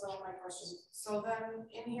wrap up some of my questions. So then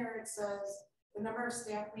in here it says the number of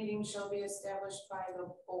staff meetings shall be established by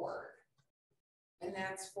the board. And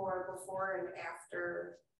that's for before and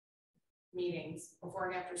after meetings, before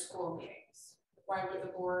and after school meetings. Why would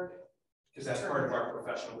the board? Because that's part of our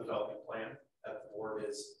professional development plan that the board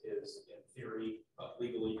is in theory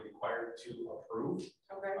legally required to approve.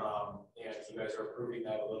 Okay. And you guys are approving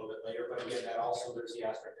that a little bit later, but again, that also, there's the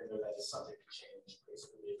aspect in there that is subject to change.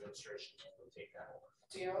 Basically, the administration will take that over.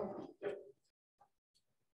 Deal.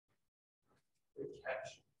 Good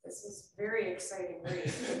catch. This is very exciting.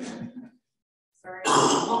 Sorry,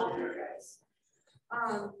 guys.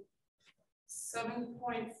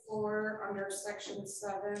 7.4 under section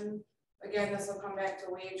 7. Again, this will come back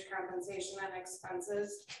to wage compensation and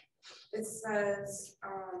expenses. It says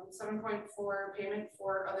 7.4 payment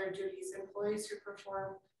for other duties. Employees who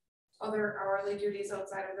perform other hourly duties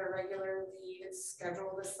outside of their regularly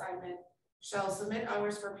scheduled assignment shall submit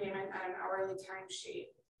hours for payment on an hourly timesheet.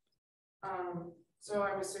 So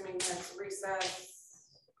I'm assuming that's recess,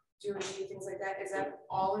 duty, things like that. Is that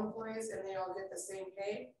all employees and they all get the same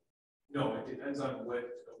pay? No, it depends on what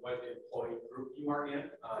employee group you are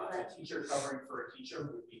in. A teacher covering for a teacher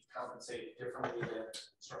would be compensated differently than an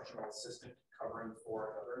instructional assistant covering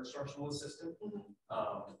for another instructional assistant.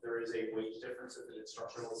 Mhm. There is a wage difference if an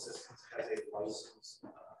instructional assistant has a license,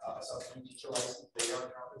 a substitute teacher license, they are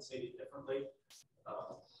compensated differently.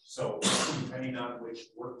 So depending on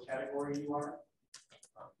which work category you are,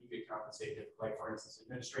 you get compensated. Like for instance,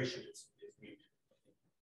 administration is mute.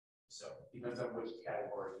 So it depends on which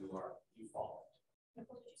category you fall.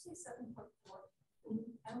 Nicole, did you say 7.4?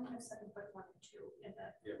 I don't have 7.1 and 2 in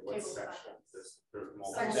that. Yeah, what Table of section? contents. There's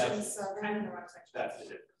multiple. Section I'm in 7, the wrong section. That's the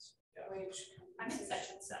difference. Yeah. wage. I'm in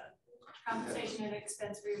section 7. Compensation and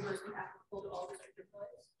expense reimbursement applicable to all district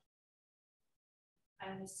employees.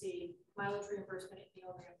 I only see mileage reimbursement and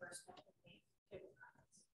meal reimbursement in the table of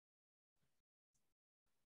contents.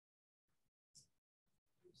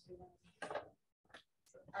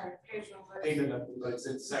 All right, page number. But it's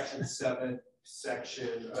in section 7,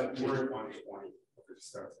 section. We're at 120. It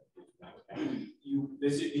starts at 59.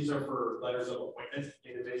 These are for letters of appointment,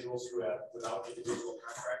 individuals who have without individual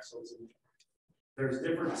contracts. So there's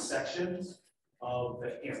different sections of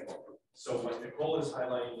the handbook. So what Nicole is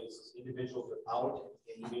highlighting is individuals without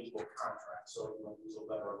individual contracts. So you want to use a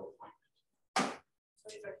letter of appointment. So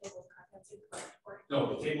these are table of contents incorrect. Or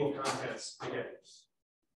No, the table of contents, again,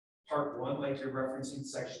 part 1, like you're referencing,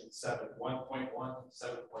 section 7, 1.1,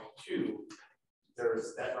 7.2,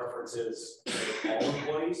 there's that references all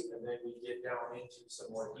employees, and then we get down into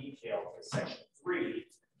some more detail because section 3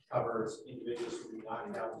 covers individuals who do not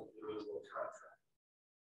have an individual contract.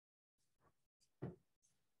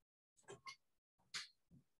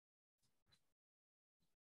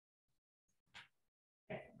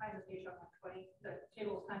 okay, I'm on page 120. The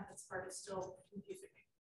table of contents part is still confusing me.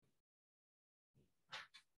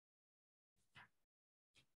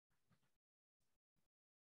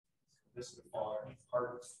 This would fall in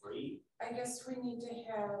part 3. I guess we need to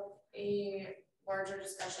have a larger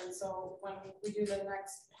discussion, so when we do the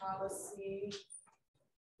next policy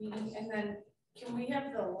meeting, and then can we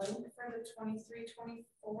have the link for the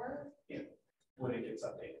 23-24? When it gets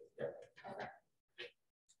updated. Yeah. Okay.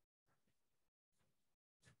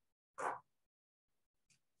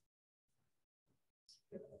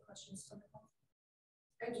 Do you have any questions for Nicole?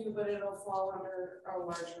 I do, but it'll fall under a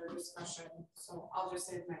larger discussion, so I'll just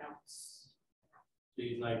save my notes. So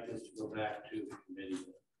you'd like this to go back to the committee,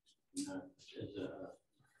 not as a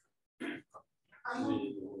committee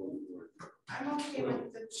of the whole board? I'm okay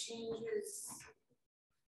with the changes.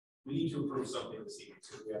 We need to approve something this evening,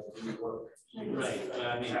 so we have to do work. Right, but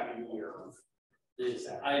I mean, Happy New Year.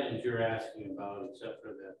 the items you're asking about, except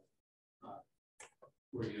for the,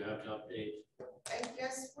 where you have to update. I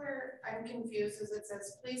guess where I'm confused is it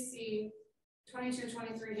says, please see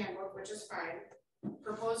 22-23 handbook, which is fine.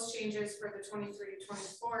 Proposed changes for the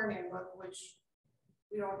 23-24 handbook, which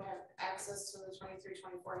we don't have access to the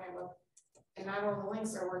 23-24 handbook. And not all the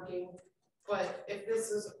links are working, but if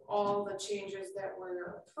this is all the changes that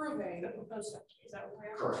we're approving. The proposed section, is that what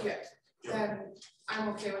we're at? Correct. Yeah, then I'm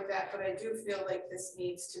okay with that, but I do feel like this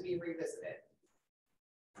needs to be revisited.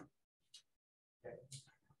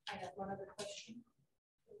 I have one other question.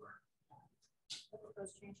 The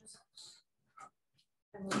proposed changes.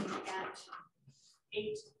 I'm looking at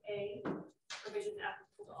 8A, provisions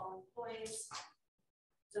applicable to all employees.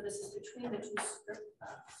 So this is between the two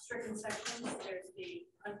stricken sections. There's the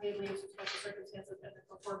unpaid leaves of special circumstances, and the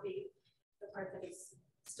 4B, the part that is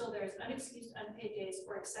still there is unexcused unpaid days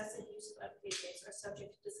or excessive use of unpaid days are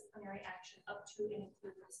subject to disciplinary action up to and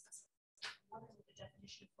including this. I'm wondering what the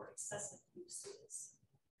definition for excessive use is.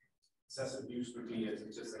 Excessive use would be as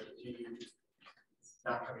just a continued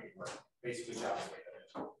not coming to work, basically job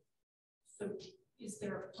related. So is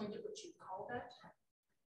there a point at which you call that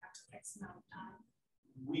after X amount of time?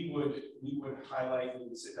 We would highlight, we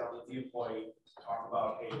would sit down with the employee, talk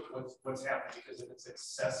about, hey, what's happening, because if it's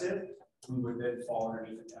excessive, we would then fall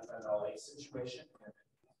underneath an FMLA situation. And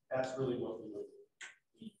that's really what we would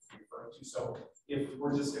be referring to. So if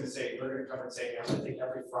we're just going to say, they're going to come and say, I'm going to take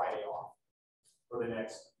every Friday off for the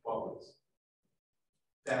next 12 weeks.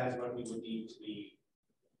 That is what we would deem to be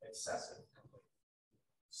excessive.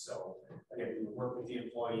 So again, we would work with the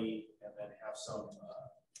employee and then have some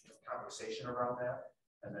conversation around that.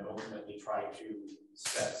 And then ultimately try to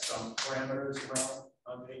set some parameters around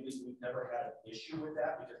unpaid leave. We've never had an issue with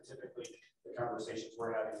that because typically the conversations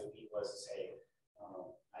we're having with people is, hey,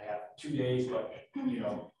 I have 2 days, but you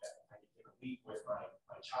know, I can take a week with my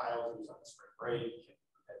child who's on spring break, and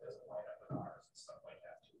that doesn't line up with ours and stuff like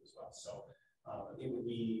that too as well. So it would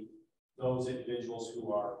be those individuals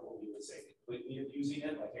who are what we would say completely abusing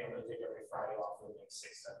it, like, hey, I'm going to take every Friday off for the next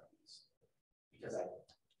 6-7 weeks because I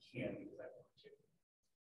can, because I want to.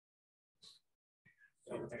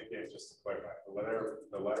 And again, just to clarify, the letter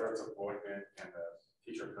of appointment and the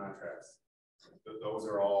teacher contracts. Those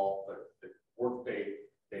are all, the work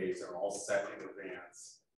days are all set in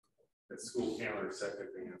advance. The school calendar is set in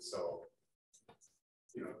advance, so,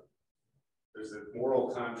 you know, there's a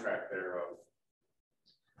moral contract there of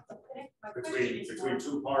between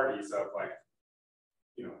two parties of like,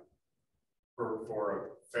 you know, for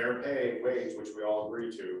a fair pay wage, which we all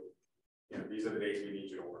agree to, you know, these are the days we need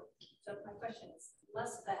you to work. So my question is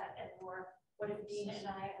less that and more, what if Dean and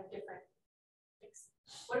I have different,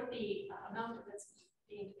 what if the amount that's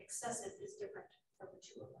deemed excessive is different from the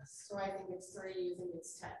two of us? So I think it's 3, you think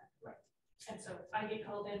it's 10. Right. And so I get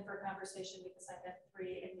called in for a conversation because I've had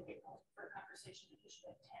 3 and you get called for a conversation because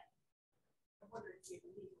you have 10. I wonder if you have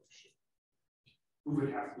a legal issue. We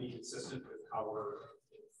would have to be consistent with how we're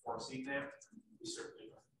enforcing that. We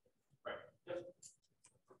certainly are. Right. Yep.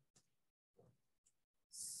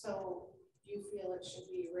 So you feel it should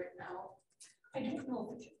be written out? I don't know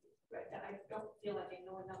if it should be right. I don't feel like I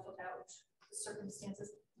know enough about the circumstances,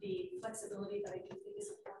 the flexibility that I do think is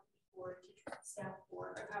important for teachers and staff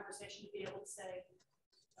for a conversation to be able to say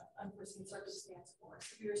unforeseen circumstance or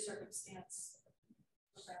severe circumstance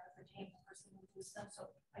rather pertain to the person who does them. So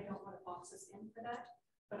I don't want to box us in for that,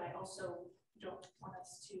 but I also don't want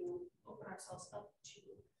us to open ourselves up to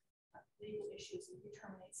legal issues and you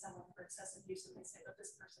terminate someone for excessive use and they say, but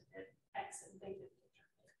this person did X and they didn't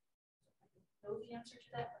terminate. I don't know the answer to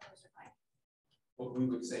that, but those are mine. What we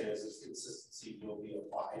would say is consistency will be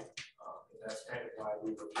applied. And that's kind of why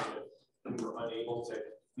we were unable to,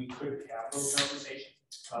 we couldn't have those conversations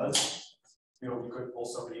because, you know, we couldn't pull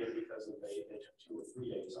somebody in because they took 2 or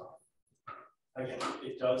 3 days off. Again,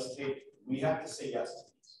 it does take, we have to say yes to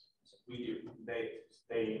these. We do.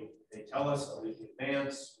 They tell us a week in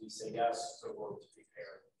advance, we say yes, so we're to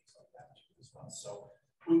prepare and things like that too as well. So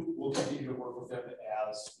we'll continue to work with them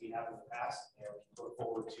as we have in the past and look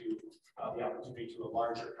forward to the opportunity to a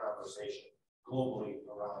larger conversation globally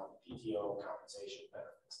around PTO compensation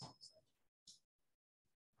benefits.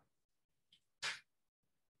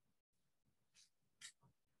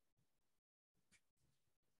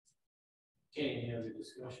 Okay, any other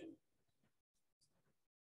discussion?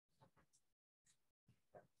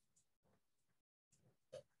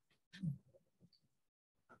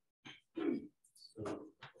 So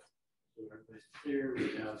everybody's clear,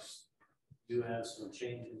 you have some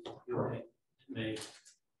changes you make to make.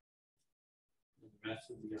 The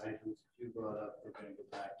rest of the items you brought up, we're going to go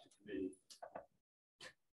back to committee.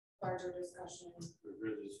 Larger discussion. For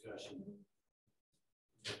further discussion.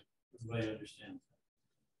 Everybody understands.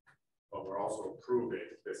 But we're also approving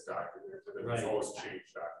this document, the proposed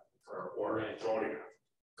change document, or voting on it.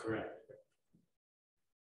 Correct.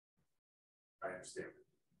 I understand.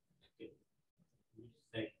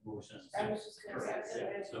 Make more sense. I was just going to say.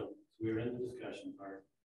 Yeah, so we're in the discussion part.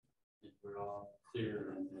 If we're all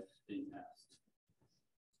clear on what's being passed.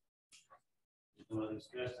 No other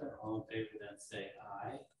discussion, all in favor then say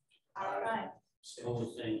aye. Aye.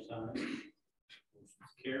 Opposed, same sign.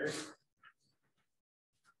 Motion's carried.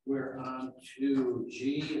 We're on to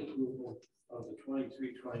G, approval of the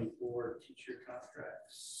 23-24 teacher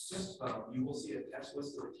contracts. Yes, you will see a text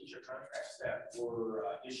list of the teacher contracts that were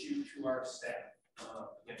issued to our staff.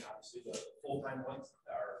 Again, obviously the full-time ones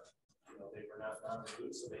are, you know, they were not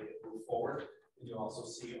non-renewed, so they move forward. And you'll also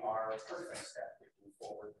see our part-time staff move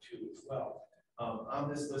forward too as well. On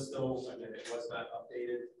this list, though, again, it was not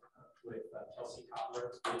updated with Kelsey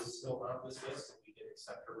Cobbler is still on this list, and we did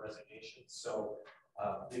accept her resignation. So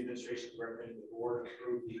the administration is recommending the board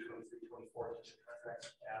approve the 23-24 teacher contracts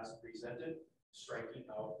as presented, striking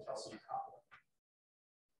out Kelsey Cobbler.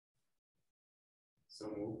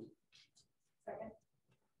 So moved. Second.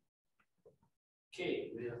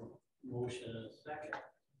 Okay, we have a motion and a second.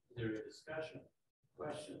 Is there a discussion?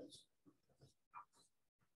 Questions?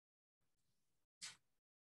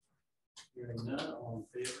 Hearing none, all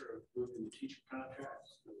in favor of approving the teacher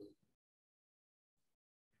contracts for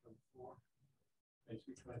the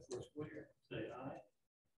 23-24 school year, say aye.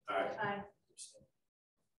 Aye. Aye.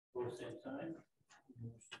 Opposed, same sign.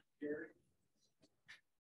 Motion carried.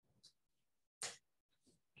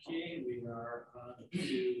 Okay, we are on to the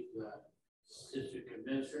district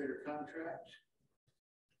administrator contract.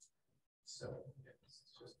 So yeah, it's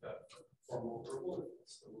just a formal approval.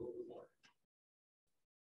 It's a little bit more.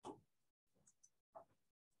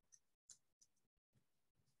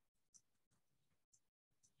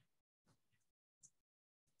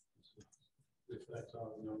 Reflects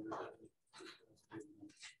all the numbers that we discussed.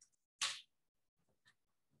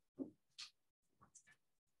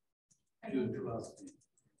 June 12th.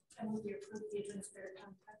 I move we approve the administrator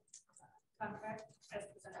contract as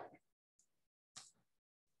presented.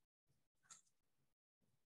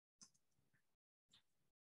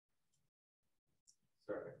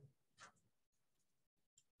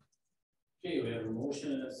 Okay, we have a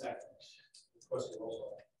motion and a second. Question also.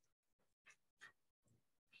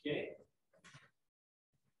 Okay.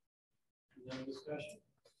 No discussion?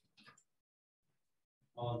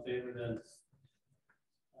 All in favor then?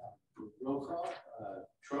 Roll call,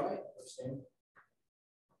 Troy? Abstain.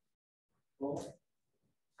 Paul?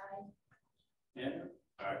 Aye. Andrew?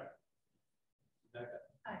 Aye. Becca?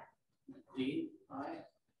 Aye. Dean? Aye.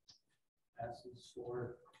 Passes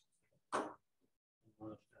for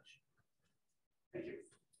one abstention. Thank you.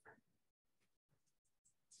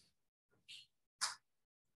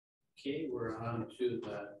 Okay, we're on to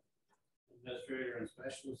the administrator and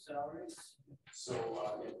specialist salaries. So,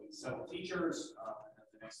 yeah, we several teachers, and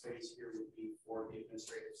the next phase here would be for the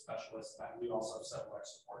administrative specialists, and we also have several our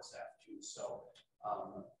support staff too. So,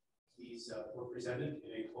 these were presented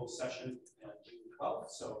in a closed session on June 12th.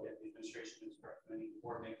 So, again, the administration is recommending the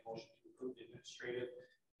board make a motion to approve the administrative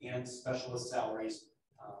and specialist salaries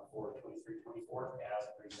for 23-24 as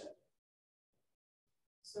presented.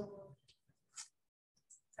 So moved.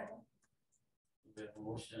 Second. We have a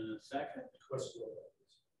motion and a second. Question.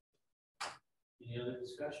 Any other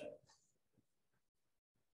discussion?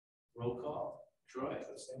 Roll call. Troy?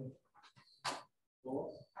 Abstain.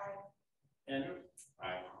 Paul? Aye. Andrew?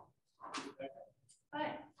 Aye. Becca?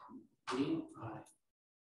 Aye. Dean? Aye.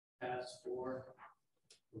 Pass for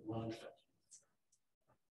one abstention.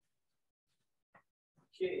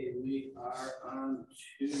 Okay, we are on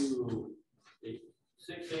to the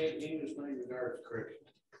 6A English language arts curriculum.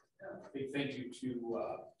 Big thank you to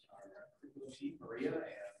our curriculum team, Maria, and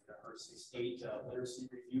her state literacy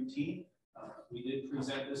review team. We did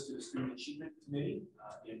present this to the Student Achievement Committee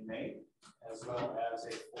in May, as well as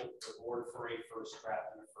a full board for a first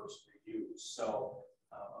draft and a first review. So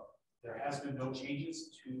there has been no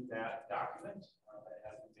changes to that document that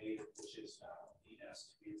has been made, which is Imes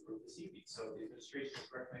to be approved this evening. So the administration is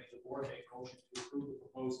recommending the board make a motion to approve the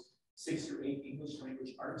proposed 6 through 8 English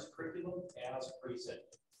language arts curriculum as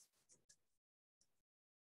presented.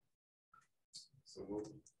 So moved.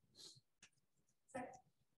 Second.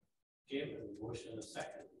 Okay, we have a motion and a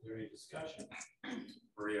second. Is there any discussion?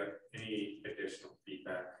 Maria, any additional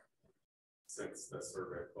feedback since the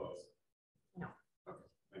survey closed? No. Okay,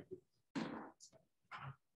 thank you.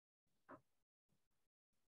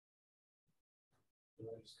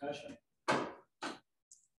 No discussion?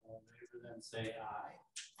 All in favor then say aye.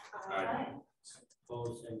 Aye.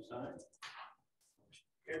 Opposed, same sign. Motion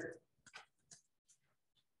carried.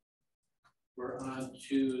 We're on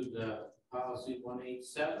to the policy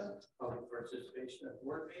 187, public participation at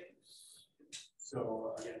board meetings.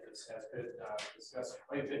 So again, this has been discussed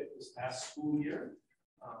quite a bit this past school year.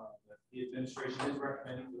 The administration is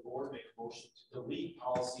recommending the board make a motion to delete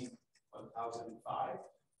policy 1005,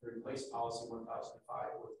 replace policy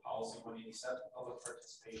 1005 with policy 187, public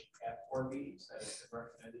participation at board meetings. That has been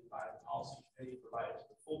recommended by the policy committee, provided to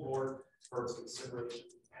the full board for its consideration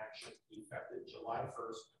and action effective July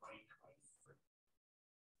 1st, 2023.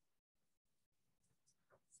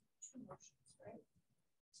 Two motions, right?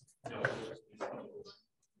 No,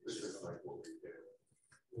 This is like what we did.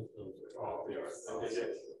 With those. Oh, yeah. they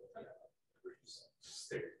did.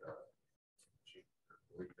 State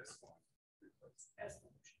delete this one. As the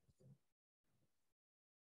motion.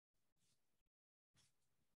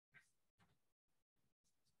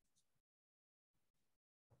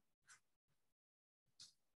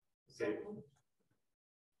 Okay.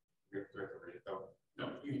 We have to read it though. No,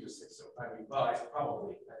 you can just say so. I mean, well, I think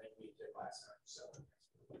we did last time, so.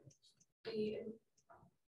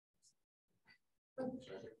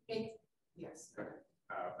 Yes. Okay.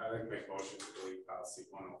 I think make motion to delete policy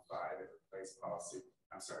 105 and replace policy.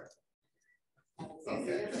 I'm sorry.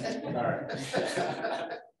 Okay. All right.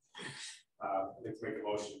 Let's make a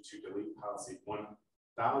motion to delete policy 1005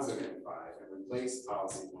 and replace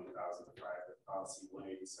policy 1005 with policy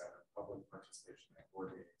 187, public participation at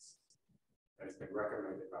board meetings. That has been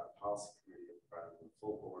recommended by the policy committee and provided to the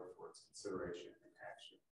full board for its consideration and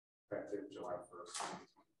action effective July 1st,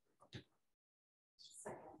 2023.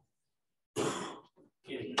 Second.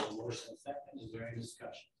 Okay, we have a motion and a second. Is there any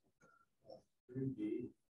discussion?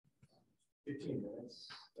 3B, 15 minutes.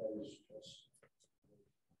 That is just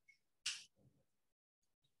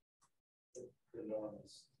the norm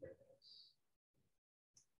is 3 minutes.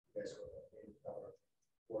 You guys go to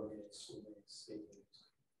board meetings, school meetings, state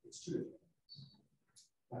meetings. It's 2 minutes,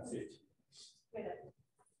 not 15 minutes. We had a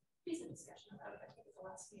decent discussion about it, I think, at the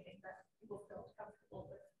last meeting, that people felt comfortable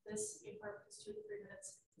with this, in part, is 2 to 3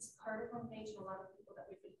 minutes. It's part of one page, and a lot of people that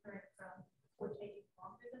we've been hearing from were taking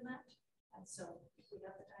longer than that. And so if we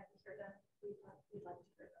have the time to hear them, we'd like to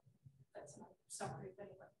hear them. That's my summary of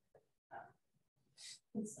anyone.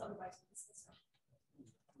 Otherwise, this is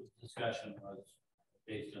discussion was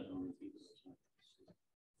based on how many people.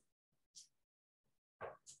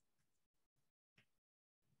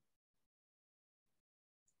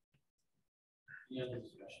 Any other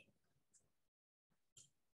discussion?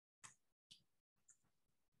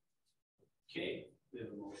 Okay, we have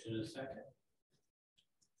a motion and a second.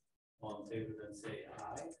 All in favor, then say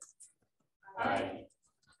aye. Aye.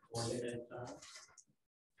 Or the same sign.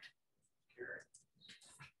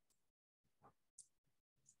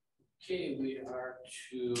 Okay, we are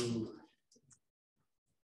to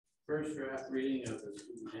first draft reading of the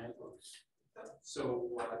student handbooks.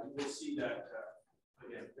 So you will see that,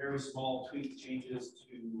 again, very small tweak changes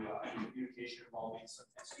to communication involving some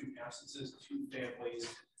student absences to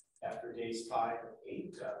families after days 5 and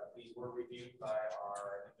 8. These were reviewed by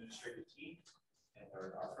our administrative team and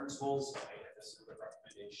our principals. And this is the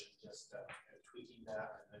recommendation, just tweaking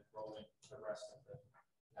that and then rolling the rest of the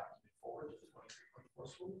document forward to the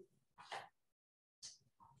 23-24 school.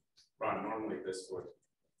 Ron, normally this would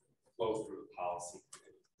flow through the policy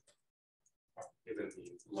committee. Given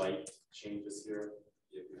the light changes here,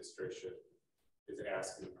 the administration is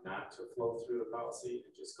asking not to flow through the policy and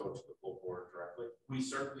just go to the full board directly. We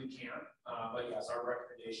certainly can, but yes, our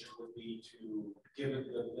recommendation would be to, given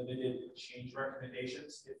the limited change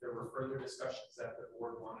recommendations, if there were further discussions that the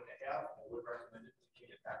board wanted to have, I would recommend it to kick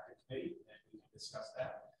it back to committee and we can discuss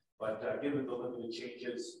that. But given the limited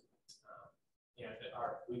changes,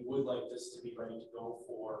 we would like this to be ready to go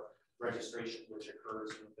for registration, which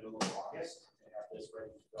occurs in the middle of August, and have this ready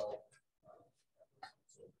to go.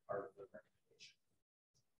 So part of the recommendation,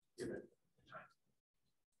 given the time.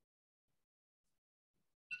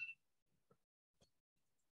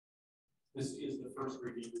 This is the first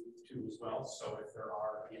review too as well. So if there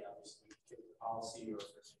are, obviously, given the policy or if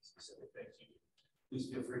there's any specific things you need, please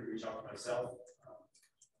feel free to reach out to myself.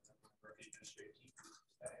 Or the administrative team.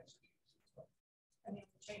 I mean,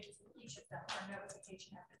 the changes in each of them are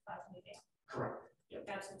notification after 5 meeting. Correct. Yep.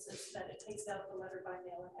 Absences that it takes out the letter by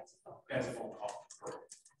mail and has a phone. As a phone call.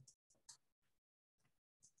 Correct.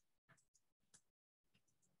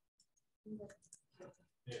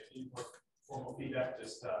 If you need more formal feedback,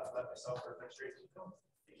 just let myself or administrative team know.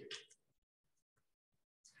 Thank you.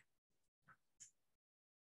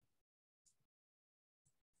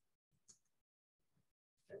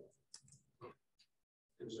 Okay.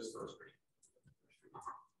 It was just first reading.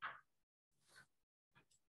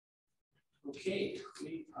 Okay,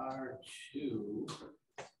 we are to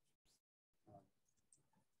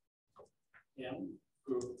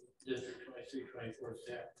Group District 23-24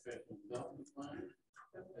 Staff Professional Development Plan.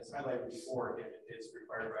 As highlighted before, again, it is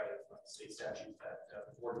required by state statute that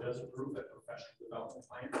the board does approve a professional development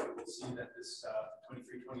plan. You will see that this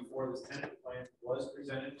 23-24, this tentative plan was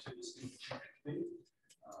presented to the student achievement committee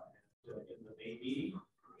in the May meeting,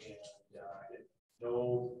 and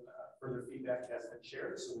no further feedback has been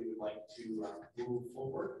shared, so we would like to move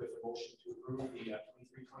forward with a motion to approve the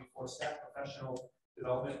 23-24 staff professional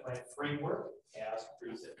development plan framework as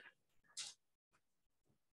presented.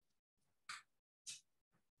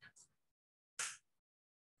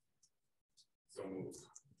 So moved.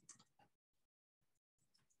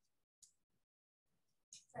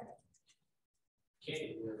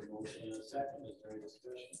 Okay, we have a motion and a second. Is there any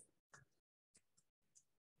discussion?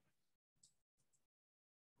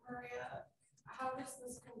 Maria, how does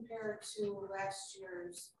this compare to last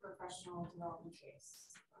year's professional development case?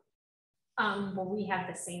 Well, we have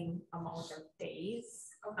the same amount of days.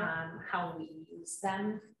 Okay. How we use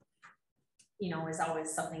them, is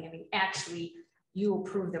always something. I mean, actually, you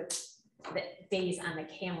approve the days on the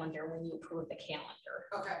calendar when you approve the calendar.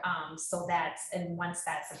 Okay. So and once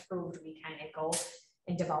that's approved, we kind of go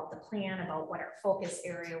and develop the plan about what our focus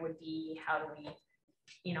area would be. How do we,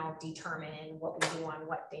 determine what we do on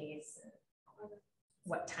what days, and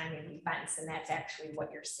what time of events, and that's actually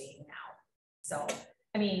what you're seeing now. So,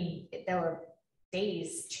 I mean, the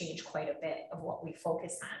days change quite a bit of what we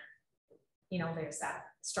focus on. There's that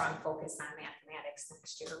strong focus on mathematics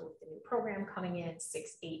next year with the new program coming in,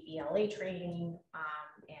 6-8 ELA training,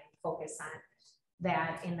 and focus on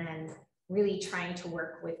that. And then really trying to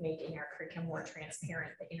work with making our curriculum more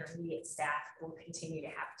transparent. The intermediate staff will continue to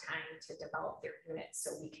have time to develop their units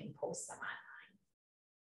so we can post them online.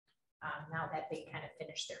 Now that they kind of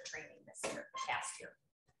finished their training this year, past year.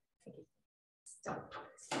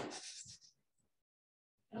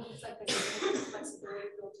 It looks like there's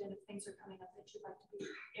flexibility built in if things are coming up that you'd like to be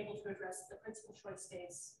able to address. The principal choice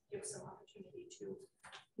days give some opportunity to.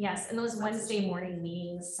 Yes, and those Wednesday morning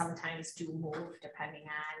meetings sometimes do move depending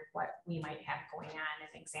on what we might have going on.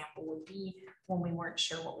 An example would be when we weren't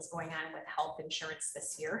sure what was going on with health insurance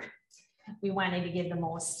this year. we wanted to give the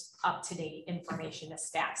most up-to-date information to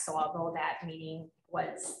staff. So although that meeting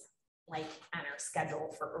was like on our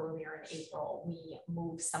schedule for earlier in April, we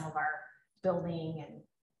moved some of our building and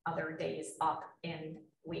other days up and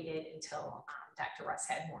waited until Dr. Russ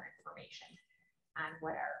had more information on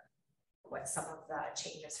what some of the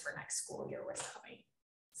changes for next school year was coming.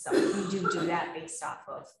 So we do that based off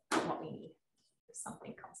of what we need if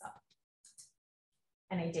something comes up.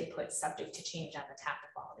 And I did put subject to change on the top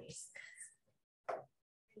of all these.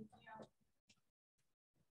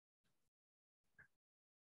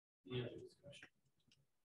 Any other discussion?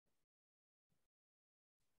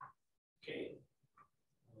 Okay.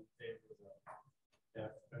 All in favor of the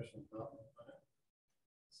staff professional development plan,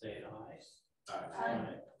 say aye.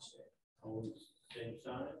 Aye. Opposed, same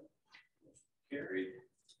sign. Carried.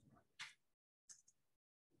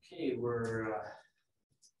 Okay, we're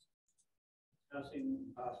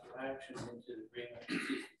discussing possible action into the agreement with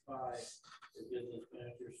 65 for business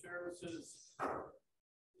manager services.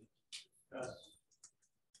 Discuss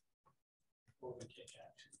before we take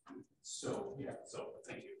action. So,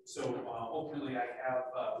 thank you. So ultimately I have,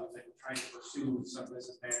 we've been trying to pursue some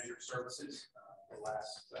business manager services for the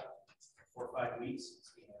last 4 or 5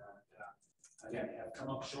 weeks. And again, have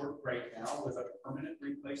come up short right now with a permanent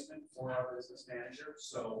replacement for our business manager.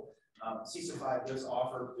 So CISA does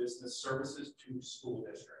offer business services to school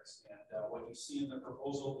districts. And what you see in the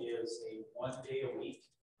proposal is a 1 day a week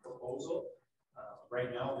proposal. Right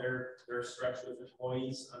now, they're stretched with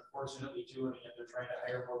employees, unfortunately, too, and they're trying to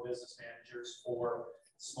hire more business managers for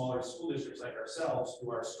smaller school districts like ourselves who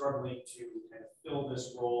are struggling to kind of fill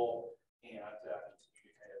this role and continue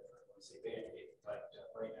to kind of, I don't want to say band-aid, but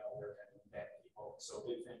right now they're kind of band-aid mode. So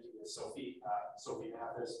big thank you to Sophie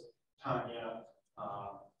Mathis, Tanya,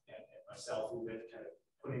 and myself who've been kind of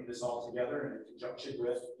putting this all together in conjunction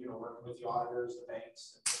with, working with the auditors, the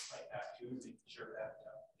banks, and things like that too, making sure that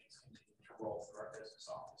roll through our business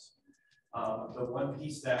office. The one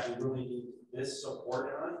piece that we really need this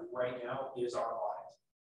support on right now is our audit.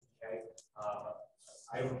 Okay,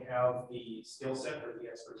 I don't have the skill set or the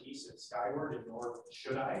expertise in Skyward, and nor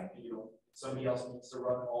should I. Somebody else needs to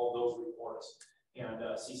run all those reports, and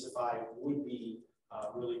CISA would be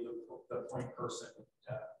really the point person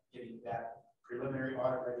getting that preliminary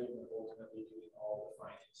audit ready and ultimately doing all the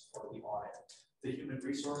findings for the audit. The human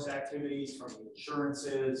resource activities from the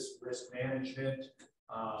insurances, risk management,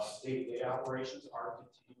 day-to-day operations are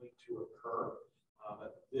continuing to occur.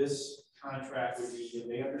 But this contract would be,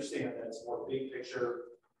 and they understand that it's more big picture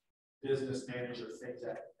business manager things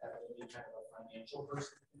that any kind of a financial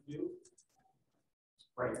person can do.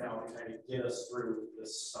 Right now, to kind of get us through the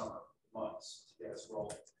summer months to get us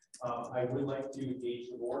rolling. I would like to engage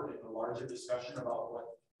the board in a larger discussion about what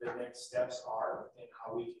the next steps are and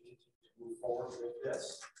how we can move forward with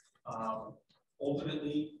this.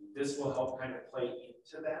 Ultimately, this will help kind of play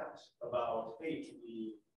into that about, hey, can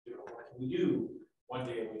we, what can we do 1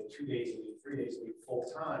 day a week, 2 days a week, 3 days a week, full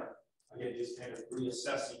time? Again, just kind of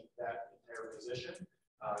reassessing that entire position,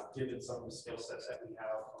 given some of the skill sets that we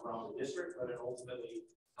have around the district, but then ultimately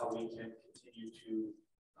how we can continue to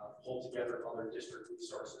pull together other district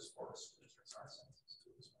resources for school districts our census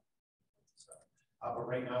too as well. So, but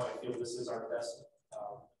right now, I feel this is our best.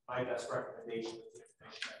 My best recommendation with the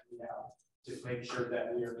information that we have to make sure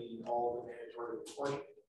that we are meeting all the mandatory reporting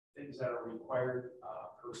things that are required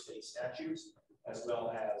per state statutes, as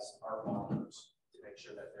well as our auditors to make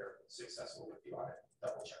sure that they're successful with the audit.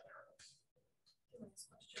 Double check their others.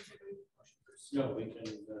 No, we can.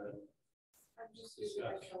 I'm just using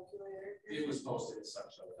my calculator. It was posted as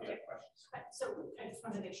such, so if you have questions. So I just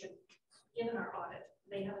want to make sure, given our audit,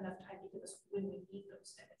 they have enough time to give us when we need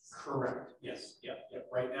those minutes. Correct. Yes.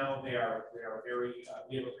 Yep. Right now they are very.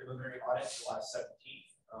 We have a preliminary audit July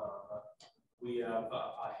 17th. We have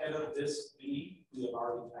ahead of this meeting, we have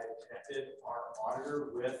already connected our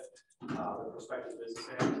auditor with the prospective business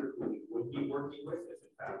manager who we would be working with if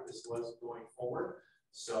in fact this was going forward.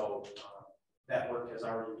 So that work has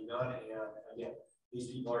already begun, and again,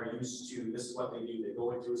 these people are used to, this is what they do. They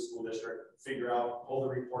go into a school district, figure out, pull the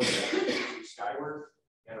report through Skyward,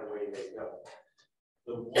 and away they go.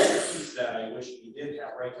 The one piece that I wish we did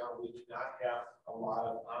have right now, we do not have a lot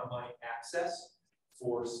of online access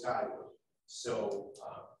for Skyward. So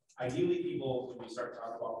ideally people, when we start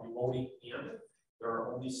talking about remoting in, there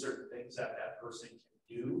are only certain things that that person can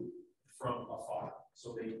do from afar.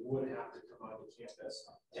 So they would have to come onto campus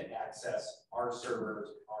to access our servers,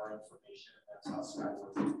 our information, and that's how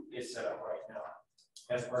Skyward is set up right now.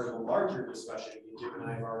 As part of the larger discussion, Jim and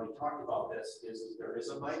I have already talked about this, is there is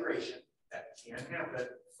a migration that can happen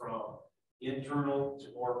from internal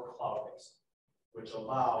to more cloud-based. which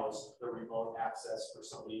allows the remote access for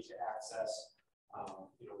somebody to access,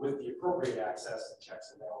 with the appropriate access and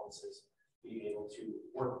checks and balances, being able to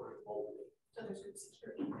work remotely. So there's good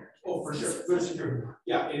security there. Oh, for sure, good security.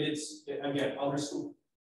 Yeah, and it's, again, other school,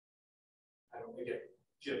 I don't think it,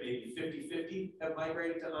 maybe 50-50 have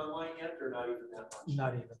migrated to online yet, or not even that much?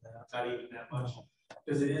 Not even that. Not even that much,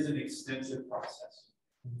 because it is an extensive process.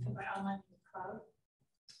 So by online in the cloud.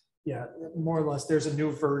 Yeah, more or less, there's a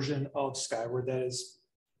new version of Skyward that is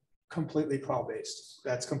completely cloud-based.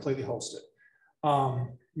 That's completely hosted.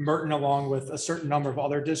 Merton, along with a certain number of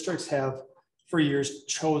other districts, have for years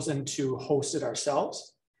chosen to host it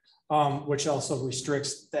ourselves, which also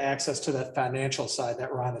restricts the access to that financial side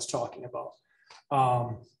that Ron is talking about.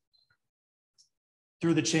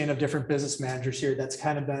 Through the chain of different business managers here, that's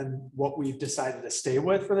kind of been what we've decided to stay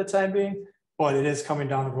with for the time being, but it is coming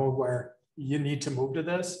down the road where you need to move to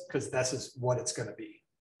this because this is what it's going to be.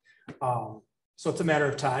 So it's a matter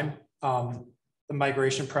of time. The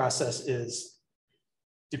migration process is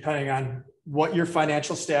depending on what your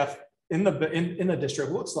financial staff in the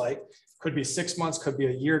district looks like. Could be 6 months, could be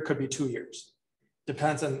a year, could be 2 years.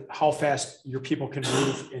 Depends on how fast your people can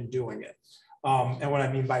move in doing it. And what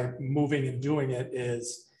I mean by moving and doing it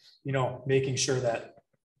is, making sure that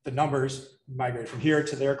the numbers migrate from here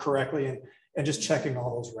to there correctly and just checking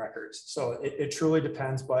all those records. So it truly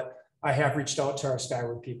depends, but I have reached out to our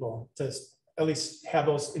Skyward people to at least have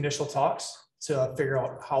those initial talks to figure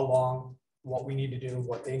out how long, what we need to do,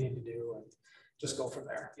 what they need to do, and just go from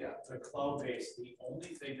there. Yeah, the cloud-based, the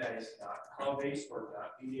only thing that is not cloud-based or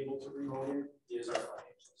not being able to remote in is our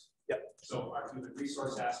financials. Yep. So our human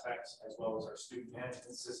resource aspects, as well as our student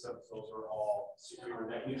management systems, those are all secure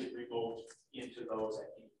that we can remote into those at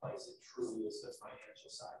any place. It truly is the financial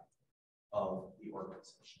side of the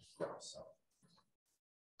organization. So.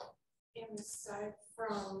 And aside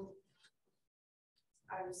from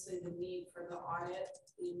obviously the need for the audit,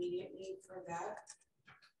 the immediate need for that,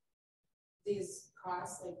 these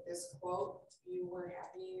costs, like this quote, you were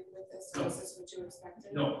happy with this? No. Is this what you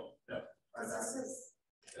expected? No. This is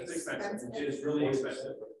It's expensive. It is really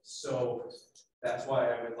expensive. So that's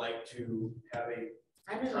why I would like to have a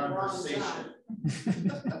I'm in the wrong conversation.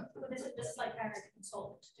 job. This is like hiring a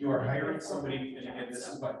consultant. You are hiring somebody, and again, this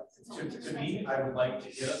is what, to me, I would like to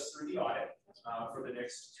get us through the audit for the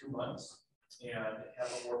next 2 months and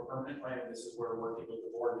have a more permanent plan. This is where working with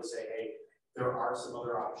the board to say, hey, there are some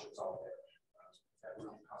other options out there that we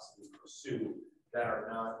can possibly pursue that are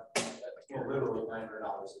not, literally $900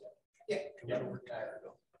 a day. Yeah,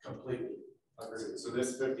 completely agreed. So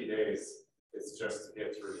this 50 days is just to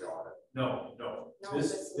get through the audit. No.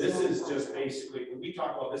 This is just basically, when we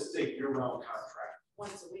talk about, this is a year-round contract.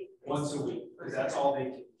 Once a week. Once a week, because that's all they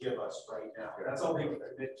can give us right now. That's all they can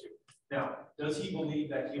commit to. Now, does he believe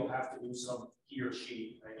that he'll have to do he or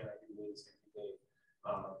she, I do believe it's going to be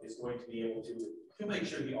Dave, is going to be able to, he'll make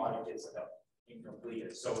sure the audit gets it done and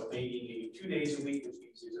completed. So maybe 2 days a week, which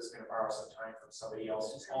means he's just going to borrow some time from somebody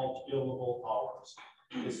else. It's all billable hours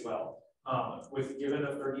as well. With given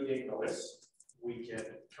a 30-day notice, we can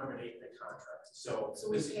terminate the contract. So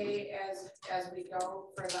we pay as we go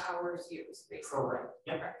for the hours used, basically. Correct.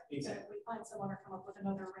 Yeah, Okay. exactly. If we find someone or come up with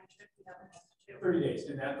another arrangement, we never have to. 30 days,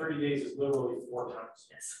 and that 30 days is literally 4 times.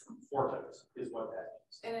 Yes. 4 times is what that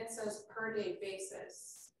means. And it says per day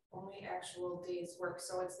basis, only actual days work.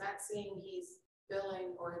 So it's not saying he's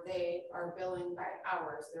billing or they are billing by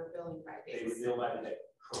hours, they're billing by They days. would bill that a day.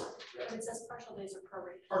 Correct. Yeah. But it says partial days are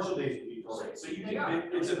prorated. Partial days would be prorated. So you can,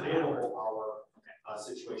 it's a billable hour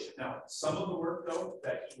situation. Now, some of the work though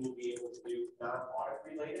that he will be able to do non-audit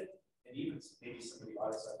related, and even maybe some of the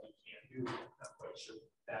audit stuff he can't do, not quite sure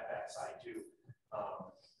that side too.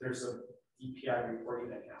 There's a EPI reporting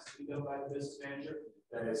that has to be done by the business manager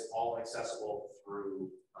that is all accessible through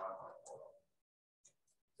online portal.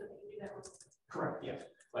 So they can do that. Correct, yeah.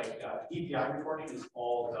 Like EPI reporting is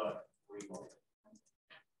all done remotely.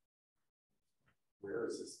 Where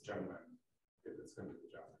is this gentleman, if it's going to be the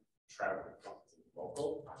gentleman, traveling from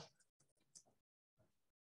local?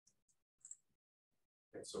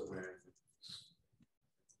 And so when,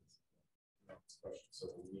 so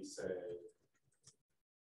when we say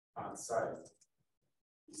on site,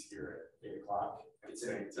 he's here at 8 o'clock. It's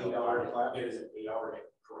an 8-hour class. It is an 8-hour day,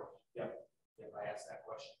 correct. Yep. I asked that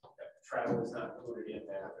question. Travel is not included in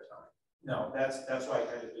that at the time. No, that's why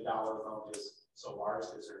kind of the dollar amount is so large,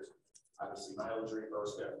 because there's obviously mileage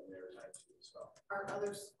reimbursement and their time too as well. Are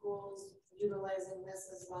other schools utilizing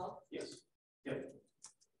this as well? Yes. Yep.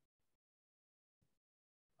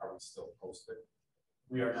 Are we still posted?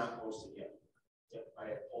 We are not posted yet. Yep, I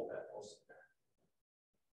have pulled that posted back.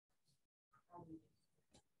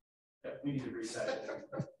 We need to reset it.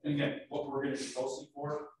 And again, what we're going to be posting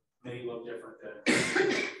for may look different than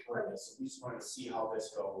for this. So we just wanted to see how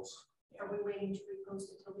this goes. Are we waiting to repost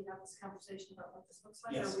until we have this conversation about what this looks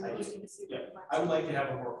like? Yes, or are I we would- waiting to see? Yeah, I would like to have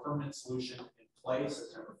a more permanent solution in place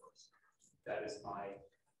September 1st. That is my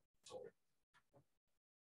goal.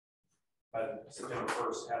 By September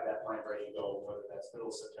 1st, have that plan ready to go, whether that's middle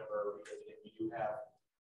of September, because again, we do have,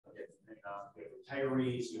 again, we have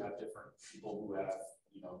retirees, you have different people who have,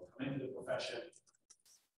 you know, come into the profession.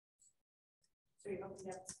 So you're hoping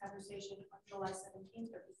to have this conversation on July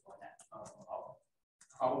 17th or before that?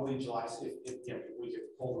 Probably July, if we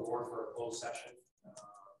could pull the board for a closed session,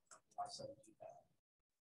 July 17th.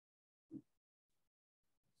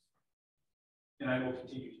 And I will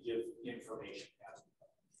continue to give information as we go.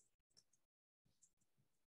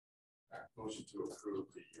 Motion to approve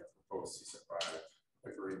the proposed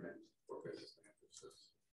CSA agreement for business managers.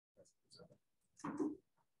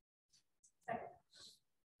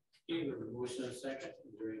 Okay, we have a motion and a second.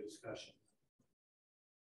 Is there any discussion?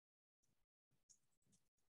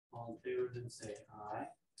 All in favor, then say aye.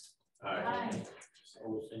 Aye.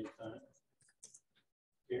 All same sign.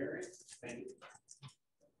 Carry. Thank you.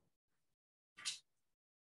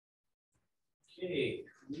 Okay,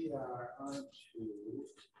 we are on to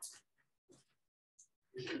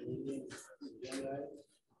meeting agenda items.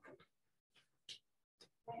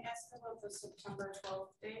 Can I ask about the September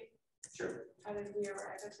 12th date? Sure. How did we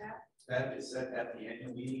arrive at that? That is set at the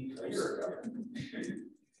annual meeting a year ago.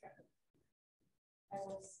 I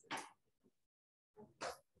was,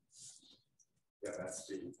 Yeah, that's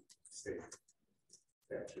the state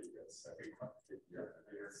statute. That's I think.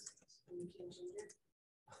 we can change it.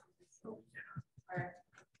 All right.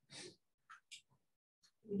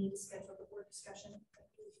 We need to schedule the board discussion.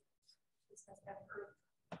 Discuss that group.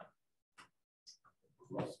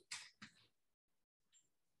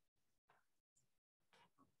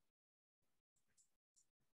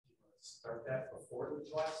 Start that before the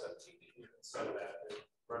July 17th, so that we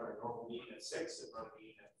run our normal meeting at 6 and run a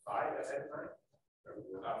meeting at 5 at that time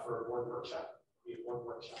for a board workshop. We have one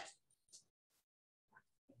workshop.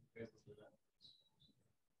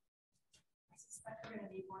 I suspect we're going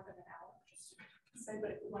to need more than an hour. Just say,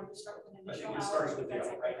 but if we want to start with an I initial think it hour, starts with the that's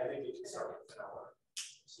hour, right? I think it can start with an hour.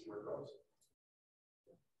 See where it goes.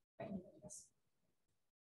 I can do this.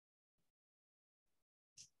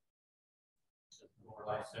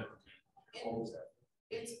 July 17th.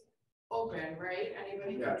 It's open, right?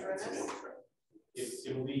 Anybody can join us?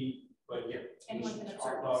 It will be, but again, we Anyone should can talk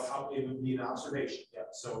observe about us. how it would be an observation. Yeah,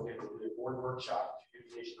 so it would be a board workshop,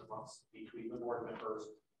 communication amongst between the board members.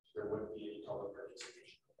 There wouldn't be any public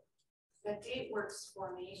participation. That date works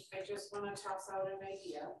for me. I just want to toss out an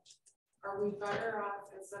idea. Are we better off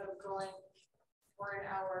instead of going for an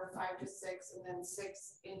hour, 5 to 6, and then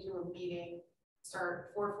 6 into a meeting,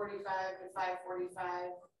 start 4:45 to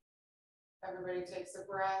 5:45? Everybody takes a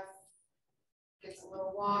breath, gets a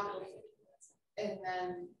little walk, and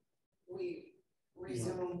then we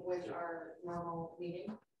resume with our normal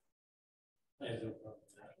meeting. I have no problem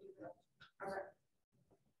with that. Okay.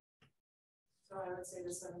 So I would say the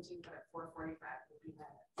 17th at 4:45 would be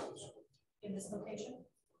better. In this location?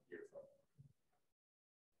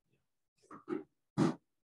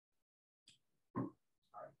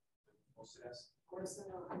 Where's the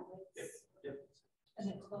note? And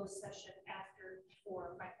then closed session after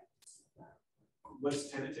 4 or 5 minutes. Let's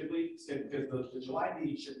tentatively, because the July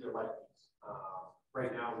meeting should be a light meeting.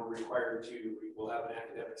 Right now, we're required to, we'll have an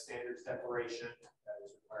academic standards declaration that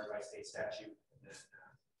is required by state statute. And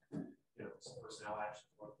then, you know, some personnel action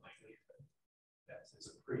more than likely. It's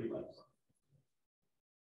a pretty light one.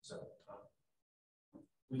 So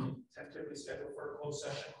we can tentatively schedule for a closed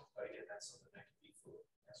session, but again, that's something that can be fluid.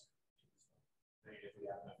 Maybe if we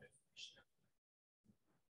have enough information.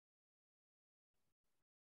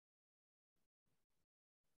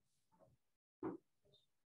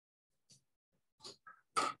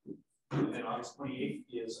 And then August 28th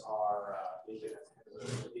is our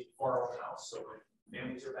for our own house. So when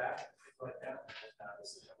families are back, things like that.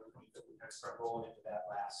 This is September 25th. We kind of start rolling into that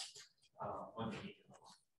last Monday meeting.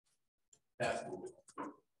 That's moving.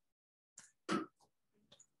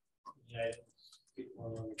 Yeah. Get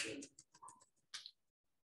one on the agenda.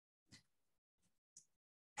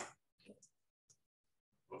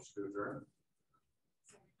 Motion to adjourn.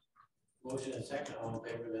 Motion and second, all in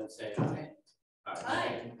favor, then say aye.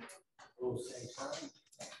 Aye. Oh, same sign.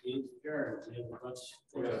 Adjourned. We have a bunch.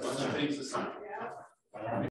 We got a bunch of things to sign. Yeah.